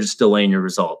 You're just delaying your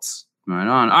results. Right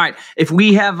on. All right. If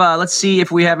we have, let's see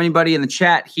if we have anybody in the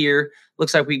chat here.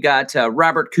 Looks like we got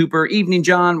Robert Cooper. Evening,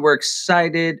 John. We're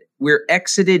excited. We're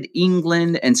exited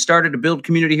England and started to build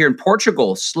community here in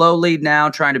Portugal. Slowly now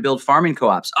trying to build farming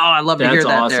co-ops. Oh, I love to hear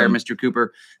that there, Mr.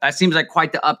 Cooper. That seems like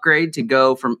quite the upgrade to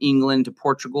go from England to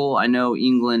Portugal. I know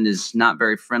England is not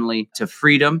very friendly to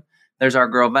freedom. There's our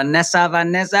girl, Vanessa. B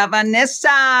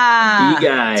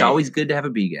guy. It's always good to have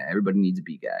a B guy. Everybody needs a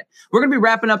B guy. We're going to be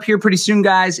wrapping up here pretty soon,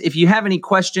 guys. If you have any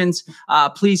questions,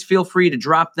 please feel free to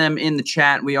drop them in the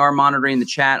chat. We are monitoring the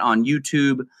chat on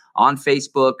YouTube, on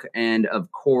Facebook, and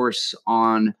of course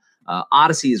on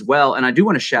Odyssey as well. And I do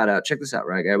want to shout out, check this out,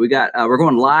 right, guys? We're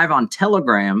going live on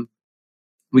Telegram.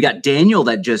 We got Daniel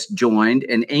that just joined,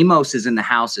 and Amos is in the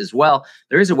house as well.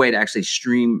 There is a way to actually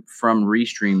stream from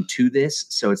Restream to this,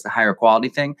 so it's the higher quality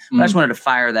thing. But I just wanted to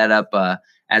fire that up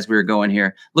as we were going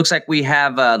here. Looks like we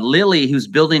have Lily, who's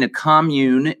building a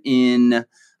commune in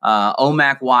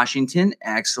Omak, Washington.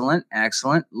 Excellent,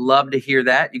 excellent. Love to hear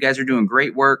that. You guys are doing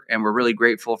great work, and we're really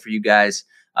grateful for you guys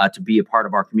to be a part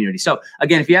of our community. So,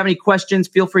 again, if you have any questions,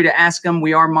 feel free to ask them.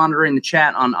 We are monitoring the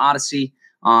chat on Odyssey,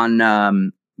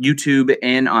 on YouTube,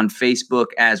 and on Facebook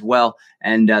as well.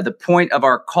 And the point of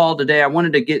our call today, I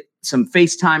wanted to get some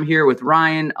FaceTime here with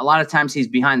Ryan. A lot of times he's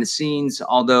behind the scenes,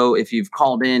 although if you've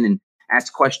called in and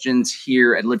asked questions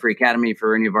here at Live Free Academy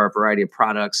for any of our variety of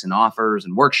products and offers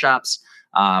and workshops,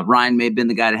 Ryan may have been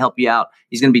the guy to help you out.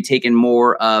 He's going to be taking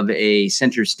more of a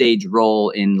center stage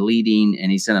role in leading,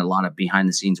 and he's done a lot of behind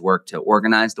the scenes work to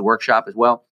organize the workshop as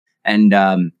well. And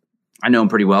I know him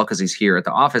pretty well because he's here at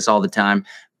the office all the time.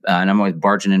 And I'm always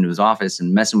barging into his office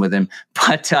and messing with him.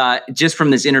 But just from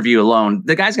this interview alone,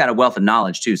 the guy's got a wealth of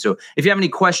knowledge too. So if you have any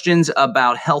questions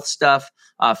about health stuff,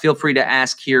 feel free to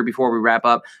ask here before we wrap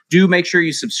up. Do make sure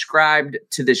you subscribe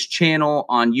to this channel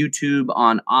on YouTube,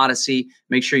 on Odyssey.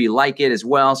 Make sure you like it as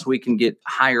well so we can get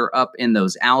higher up in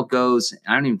those algos.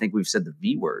 I don't even think we've said the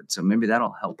V word, so maybe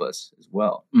that'll help us as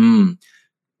well.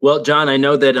 Well, John, I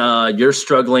know that you're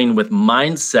struggling with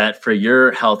mindset for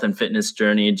your health and fitness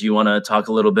journey. Do you want to talk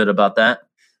a little bit about that?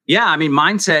 Yeah, I mean,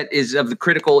 mindset is of the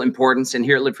critical importance. And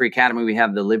here at Live Free Academy, we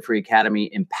have the Live Free Academy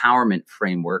Empowerment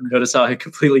Framework. Notice how I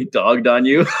completely dogged on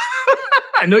you.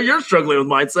 I know you're struggling with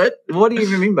mindset. What do you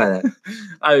even mean by that?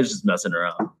 I was just messing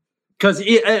around. Because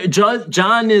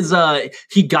John is,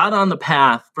 he got on the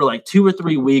path for like 2 or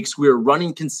 3 weeks. We were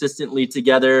running consistently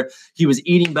together. He was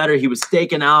eating better. He was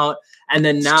staking out. And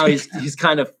then now he's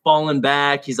kind of fallen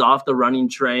back. He's off the running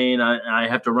train. I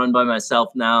have to run by myself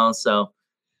now. So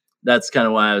that's kind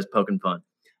of why I was poking fun.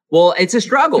 Well, it's a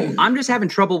struggle. I'm just having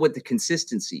trouble with the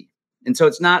consistency. And so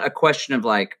it's not a question of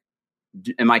like,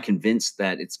 am I convinced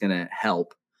that it's going to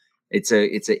help? It's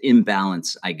an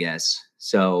imbalance, I guess.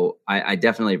 So I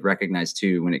definitely recognize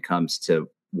too, when it comes to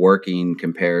working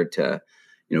compared to,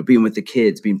 being with the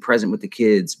kids, being present with the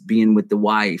kids, being with the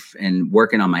wife, and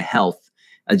working on my health.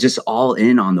 Just all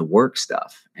in on the work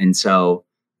stuff. And so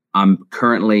I'm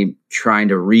currently trying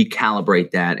to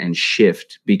recalibrate that and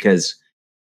shift, because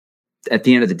at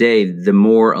the end of the day, the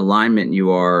more in alignment you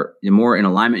are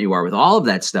with all of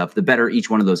that stuff, the better each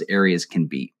one of those areas can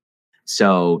be.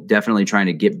 So definitely trying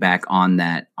to get back on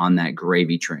that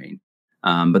gravy train.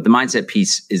 But the mindset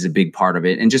piece is a big part of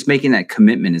it, and just making that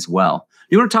commitment as well.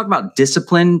 You want to talk about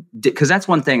discipline? Because that's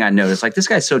one thing I noticed. Like, this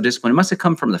guy's so disciplined. It must have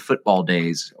come from the football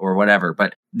days or whatever.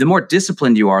 But the more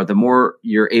disciplined you are, the more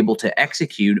you're able to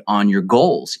execute on your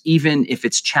goals, even if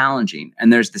it's challenging.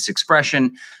 And there's this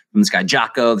expression from this guy,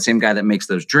 Jocko, the same guy that makes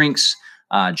those drinks.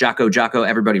 Jocko,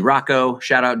 everybody Rocco.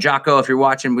 Shout out Jocko if you're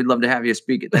watching. We'd love to have you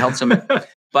speak at the Health Summit.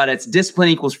 But it's discipline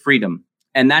equals freedom.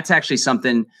 And that's actually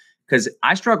something, because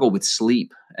I struggle with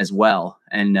sleep as well,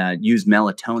 and use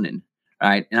melatonin,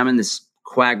 right? And I'm in this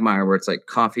quagmire where it's like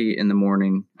coffee in the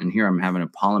morning, and here I'm having a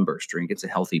pollen burst drink. It's a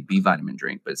healthy B vitamin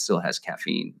drink, but it still has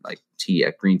caffeine, like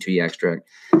green tea extract.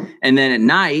 And then at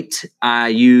night, I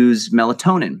use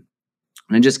melatonin.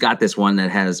 And I just got this one that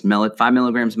has 5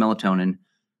 milligrams melatonin,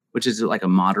 which is like a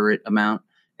moderate amount.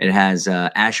 It has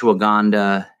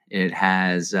ashwagandha. It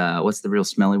has, what's the real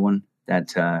smelly one?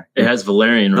 it has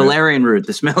valerian root. Valerian root,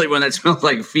 the smelly one that smells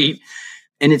like feet.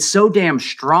 And it's so damn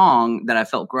strong that I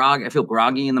feel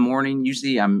groggy in the morning.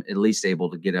 Usually I'm at least able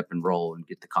to get up and roll and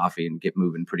get the coffee and get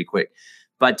moving pretty quick.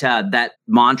 But that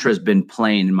mantra has been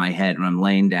playing in my head when I'm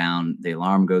laying down. The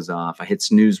alarm goes off. I hit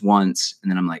snooze once,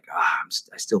 and then I'm like,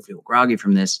 I still feel groggy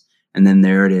from this. And then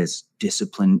there it is.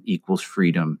 Discipline equals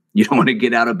freedom. You don't want to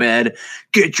get out of bed.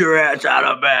 Get your ass out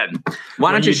of bed.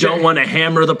 Why don't you don't want to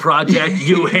hammer the project?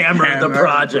 You hammer the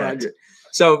project.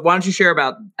 So why don't you share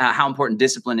about how important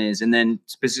discipline is, and then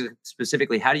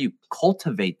specifically, how do you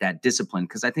cultivate that discipline?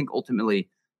 Because I think ultimately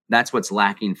that's what's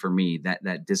lacking for me,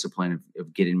 that discipline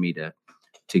of getting me to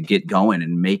get going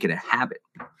and make it a habit.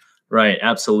 Right,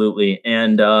 absolutely.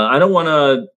 And I don't want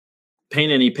to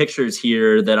paint any pictures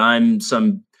here that I'm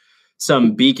some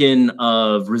beacon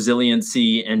of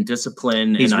resiliency and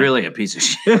discipline. He's really a piece of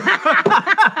shit.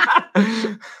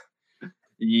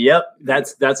 Yep,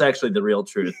 that's actually the real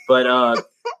truth. But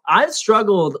I've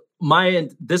struggled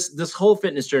this whole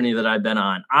fitness journey that I've been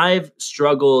on. I've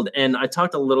struggled, and I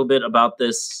talked a little bit about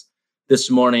this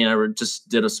morning. I just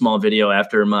did a small video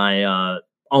after my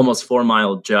almost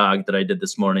 4-mile jog that I did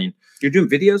this morning. You're doing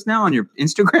videos now on your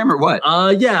Instagram or what?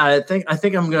 Yeah, I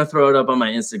think I'm gonna throw it up on my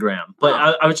Instagram. But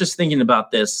I was just thinking about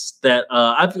this, that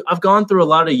I've gone through a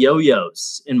lot of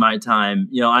yo-yos in my time.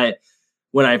 You know,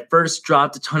 when I first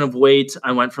dropped a ton of weight,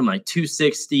 I went from like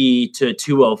 260 to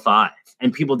 205,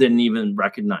 and people didn't even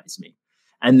recognize me.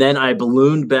 And then I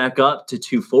ballooned back up to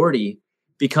 240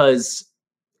 because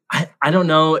I don't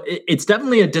know. It's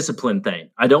definitely a discipline thing.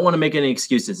 I don't want to make any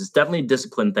excuses. It's definitely a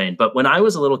discipline thing. But when I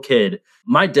was a little kid,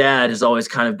 my dad has always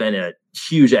kind of been a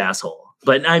huge asshole.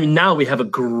 But I mean, now we have a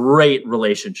great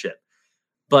relationship.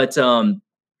 But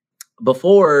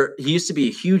before, he used to be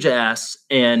a huge ass.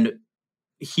 And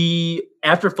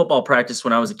after football practice,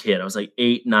 when I was a kid, I was like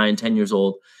 8, 9, 10 years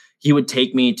old, he would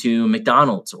take me to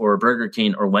McDonald's or Burger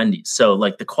King or Wendy's. So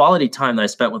like the quality time that I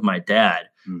spent with my dad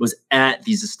was at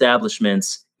these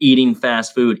establishments, eating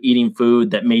fast food, eating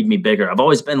food that made me bigger. I've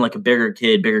always been like a bigger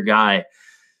kid, bigger guy.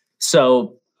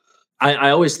 So I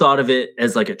always thought of it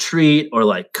as like a treat or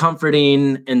like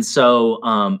comforting. And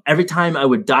so every time I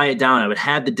would diet down, I would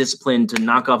have the discipline to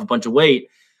knock off a bunch of weight.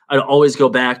 I'd always go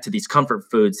back to these comfort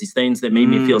foods, these things that made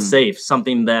me feel safe,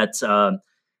 something that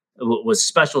was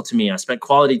special to me. I spent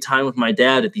quality time with my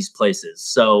dad at these places.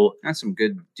 So that's some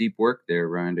good deep work there,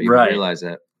 Ryan. Do you realize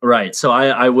that? Right. So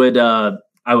I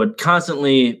would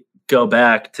constantly go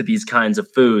back to these kinds of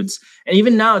foods. And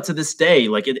even now to this day,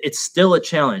 like it's still a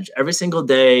challenge. Every single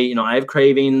day, you know, I have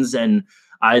cravings, and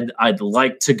I'd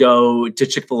like to go to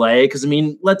Chick-fil-A because, I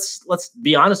mean, let's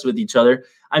be honest with each other.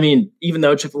 I mean, even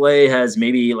though Chick-fil-A has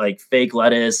maybe like fake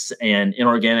lettuce and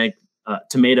inorganic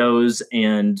tomatoes,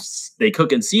 and they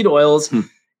cook in seed oils,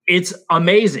 it's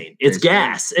amazing. It's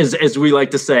gas, as we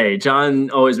like to say. John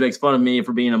always makes fun of me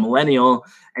for being a millennial,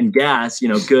 and gas, you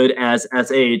know, good as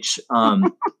SH.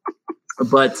 I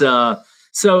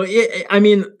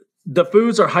mean, the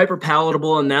foods are hyper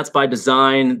palatable, and that's by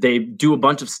design. They do a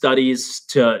bunch of studies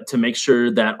to make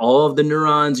sure that all of the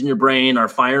neurons in your brain are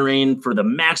firing for the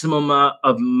maximum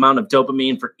amount of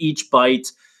dopamine for each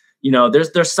bite. You know,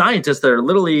 there's scientists that are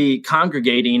literally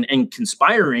congregating and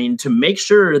conspiring to make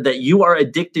sure that you are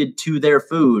addicted to their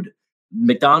food.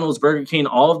 McDonald's, Burger King,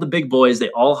 all of the big boys, they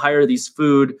all hire these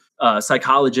food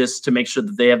psychologists to make sure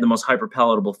that they have the most hyper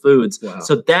palatable foods. Wow.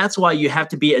 So that's why you have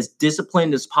to be as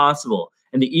disciplined as possible.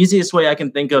 And the easiest way I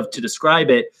can think of to describe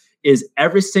it is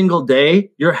every single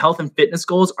day, your health and fitness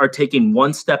goals are taking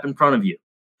one step in front of you.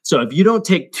 So if you don't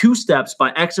take 2 steps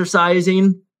by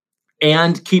exercising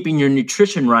and keeping your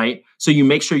nutrition right, so you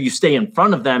make sure you stay in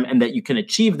front of them and that you can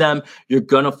achieve them, you're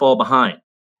going to fall behind.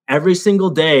 Every single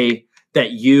day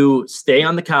that you stay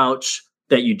on the couch,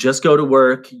 that you just go to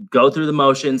work, go through the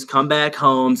motions, come back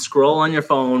home, scroll on your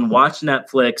phone, watch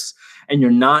Netflix, and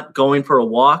you're not going for a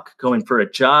walk, going for a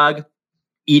jog,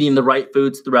 eating the right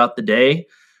foods throughout the day,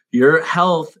 your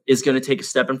health is going to take a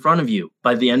step in front of you.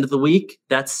 By the end of the week,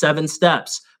 that's 7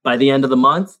 steps. By the end of the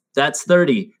month, that's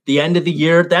 30. The end of the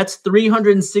year, that's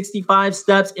 365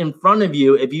 steps in front of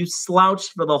you. If you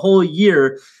slouched for the whole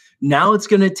year, now it's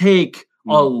going to take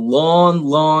a long,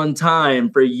 long time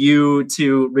for you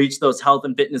to reach those health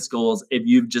and fitness goals if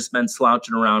you've just been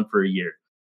slouching around for a year.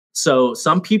 So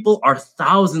some people are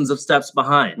thousands of steps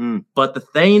behind. But the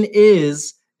thing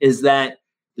is that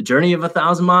the journey of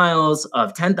 1,000 miles,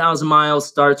 of 10,000 miles,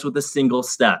 starts with a single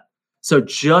step. So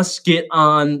just get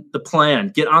on the plan,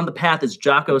 get on the path, as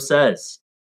Jocko says.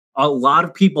 A lot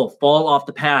of people fall off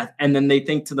the path, and then they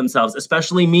think to themselves,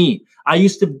 especially me, I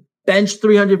used to bench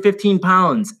 315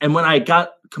 pounds. And when I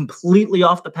got completely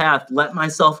off the path, let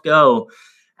myself go.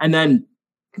 And then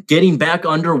getting back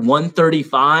under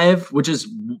 135, which is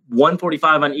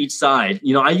 145 on each side.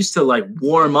 You know, I used to like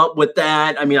warm up with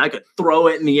that. I mean, I could throw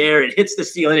it in the air. It hits the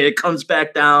ceiling and it comes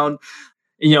back down.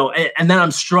 You know, and then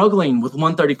I'm struggling with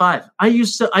 135. I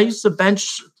used to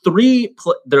bench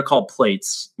they're called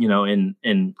plates, you know,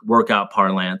 in workout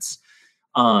parlance.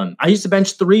 I used to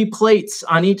bench 3 plates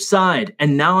on each side,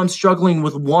 and now I'm struggling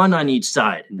with 1 on each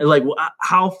side. Like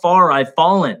how far I've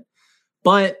fallen.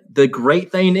 But the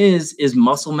great thing is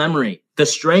muscle memory. The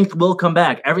strength will come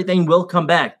back. Everything will come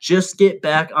back. Just get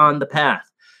back on the path.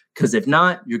 Because if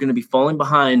not, you're going to be falling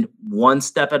behind 1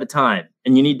 step at a time,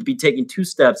 and you need to be taking 2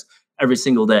 steps every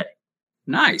single day.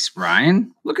 Nice,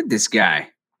 Brian. Look at this guy.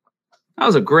 That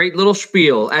was a great little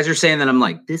spiel. As you're saying that, I'm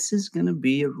like, this is going to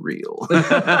be a reel.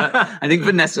 I think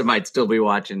Vanessa might still be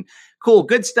watching. Cool.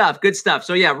 Good stuff. Good stuff.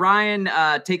 So yeah, Ryan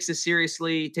takes this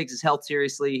seriously, takes his health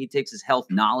seriously. He takes his health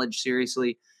knowledge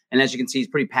seriously. And as you can see, he's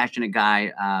a pretty passionate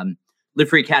guy. Live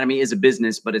Free Academy is a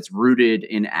business, but it's rooted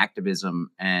in activism.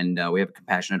 And we have a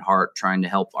compassionate heart trying to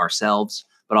help ourselves,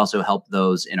 but also help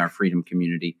those in our freedom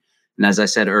community. And as I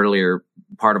said earlier,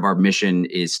 part of our mission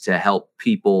is to help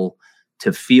people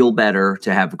to feel better,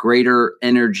 to have greater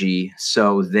energy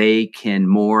so they can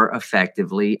more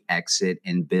effectively exit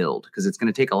and build. Because it's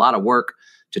going to take a lot of work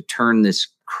to turn this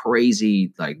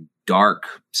crazy, like dark,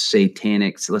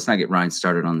 satanic. So let's not get Ryan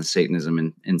started on the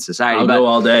Satanism in society. I'll go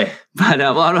all day. But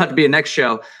well, it'll have to be a next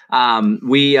show.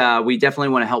 We definitely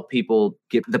want to help people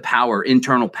get the power,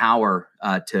 internal power,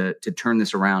 to turn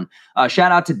this around.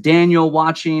 Shout out to Daniel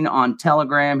watching on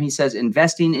Telegram. He says,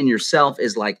 investing in yourself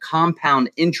is like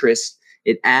compound interest.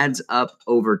 It adds up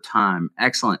over time.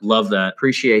 Excellent. Love that.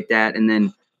 Appreciate that. And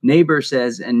then Neighbor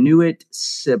says, Inuit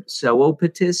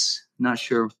Seopitis. Not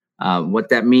sure what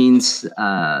that means.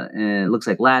 It looks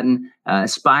like Latin.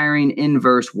 Aspiring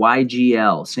Inverse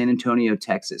YGL, San Antonio,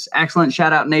 Texas. Excellent.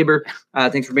 Shout out, Neighbor.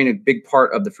 Thanks for being a big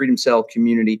part of the Freedom Cell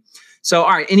community. So,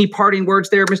 all right, any parting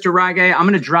words there, Mr. Rage? I'm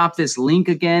going to drop this link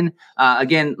again.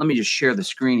 Again, let me just share the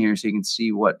screen here so you can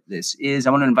see what this is.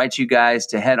 I want to invite you guys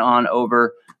to head on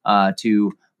over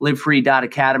to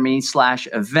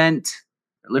livefree.academy/event,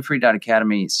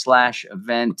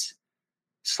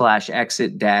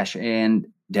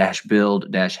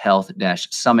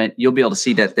 livefree.academy/event/exit-and-build-health-summit. You'll be able to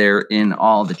see that there in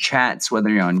all the chats, whether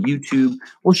you're on YouTube.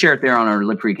 We'll share it there on our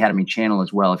Live Free Academy channel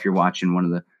as well if you're watching one of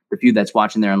the few that's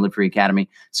watching there on Live Free Academy.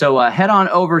 So head on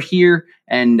over here.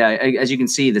 And as you can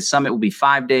see, the summit will be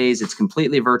 5 days. It's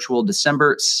completely virtual,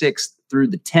 December 6th through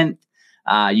the 10th.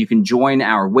 You can join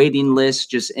our waiting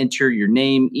list. Just enter your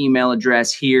name, email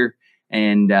address here,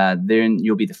 and then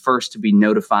you'll be the first to be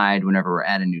notified whenever we're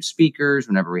adding new speakers,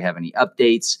 whenever we have any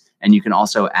updates. And you can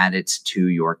also add it to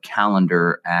your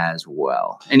calendar as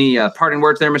well. Any parting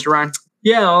words there, Mr. Ryan?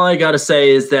 Yeah, all I got to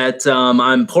say is that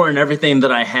I'm pouring everything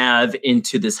that I have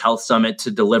into this health summit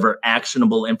to deliver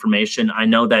actionable information. I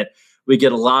know that we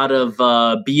get a lot of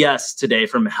BS today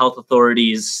from health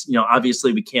authorities. You know,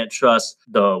 obviously we can't trust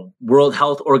the World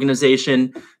Health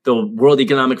Organization, the World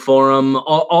Economic Forum,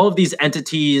 all of these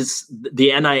entities, the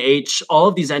NIH, all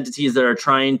of these entities that are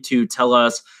trying to tell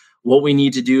us what we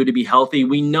need to do to be healthy.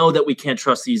 We know that we can't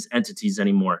trust these entities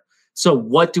anymore. So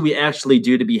what do we actually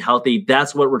do to be healthy?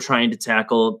 That's what we're trying to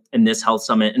tackle in this health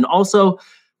summit. And also,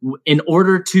 in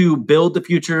order to build the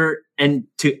future and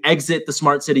to exit the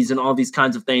smart cities and all these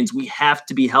kinds of things, we have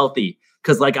to be healthy.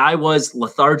 Because like I was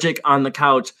lethargic on the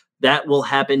couch, that will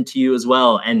happen to you as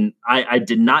well. And I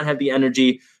did not have the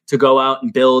energy to go out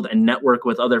and build and network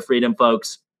with other freedom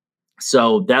folks.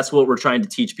 So that's what we're trying to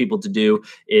teach people to do,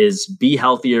 is be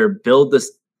healthier, build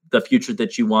the future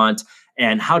that you want,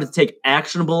 and how to take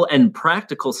actionable and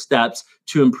practical steps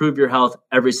to improve your health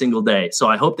every single day. So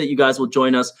I hope that you guys will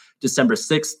join us December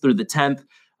 6th through the 10th.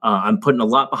 I'm putting a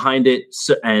lot behind it,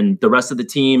 and the rest of the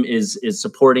team is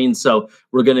supporting. So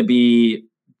we're going to be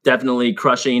definitely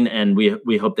crushing, and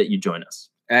we hope that you join us.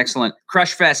 Excellent.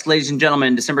 Crush Fest, ladies and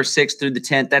gentlemen, December 6th through the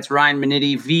 10th. That's Ryan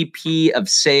Minniti, VP of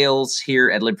Sales here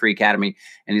at Live Free Academy.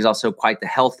 And he's also quite the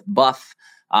health buff.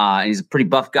 He's a pretty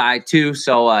buff guy too.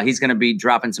 So he's going to be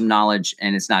dropping some knowledge,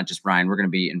 and it's not just Ryan. We're going to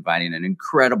be inviting an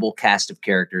incredible cast of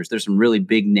characters. There's some really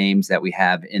big names that we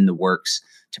have in the works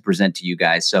to present to you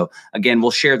guys. So again,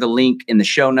 we'll share the link in the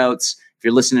show notes. If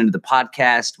you're listening to the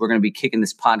podcast, we're going to be kicking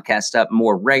this podcast up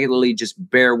more regularly. Just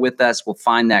bear with us. We'll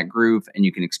find that groove, and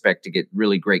you can expect to get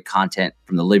really great content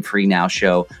from the Live Free Now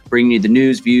show, bringing you the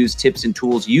news, views, tips, and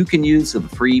tools you can use to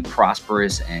live a free,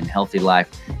 prosperous, and healthy life.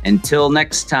 Until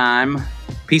next time,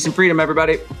 peace and freedom,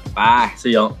 everybody. Bye.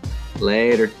 See y'all.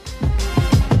 Later.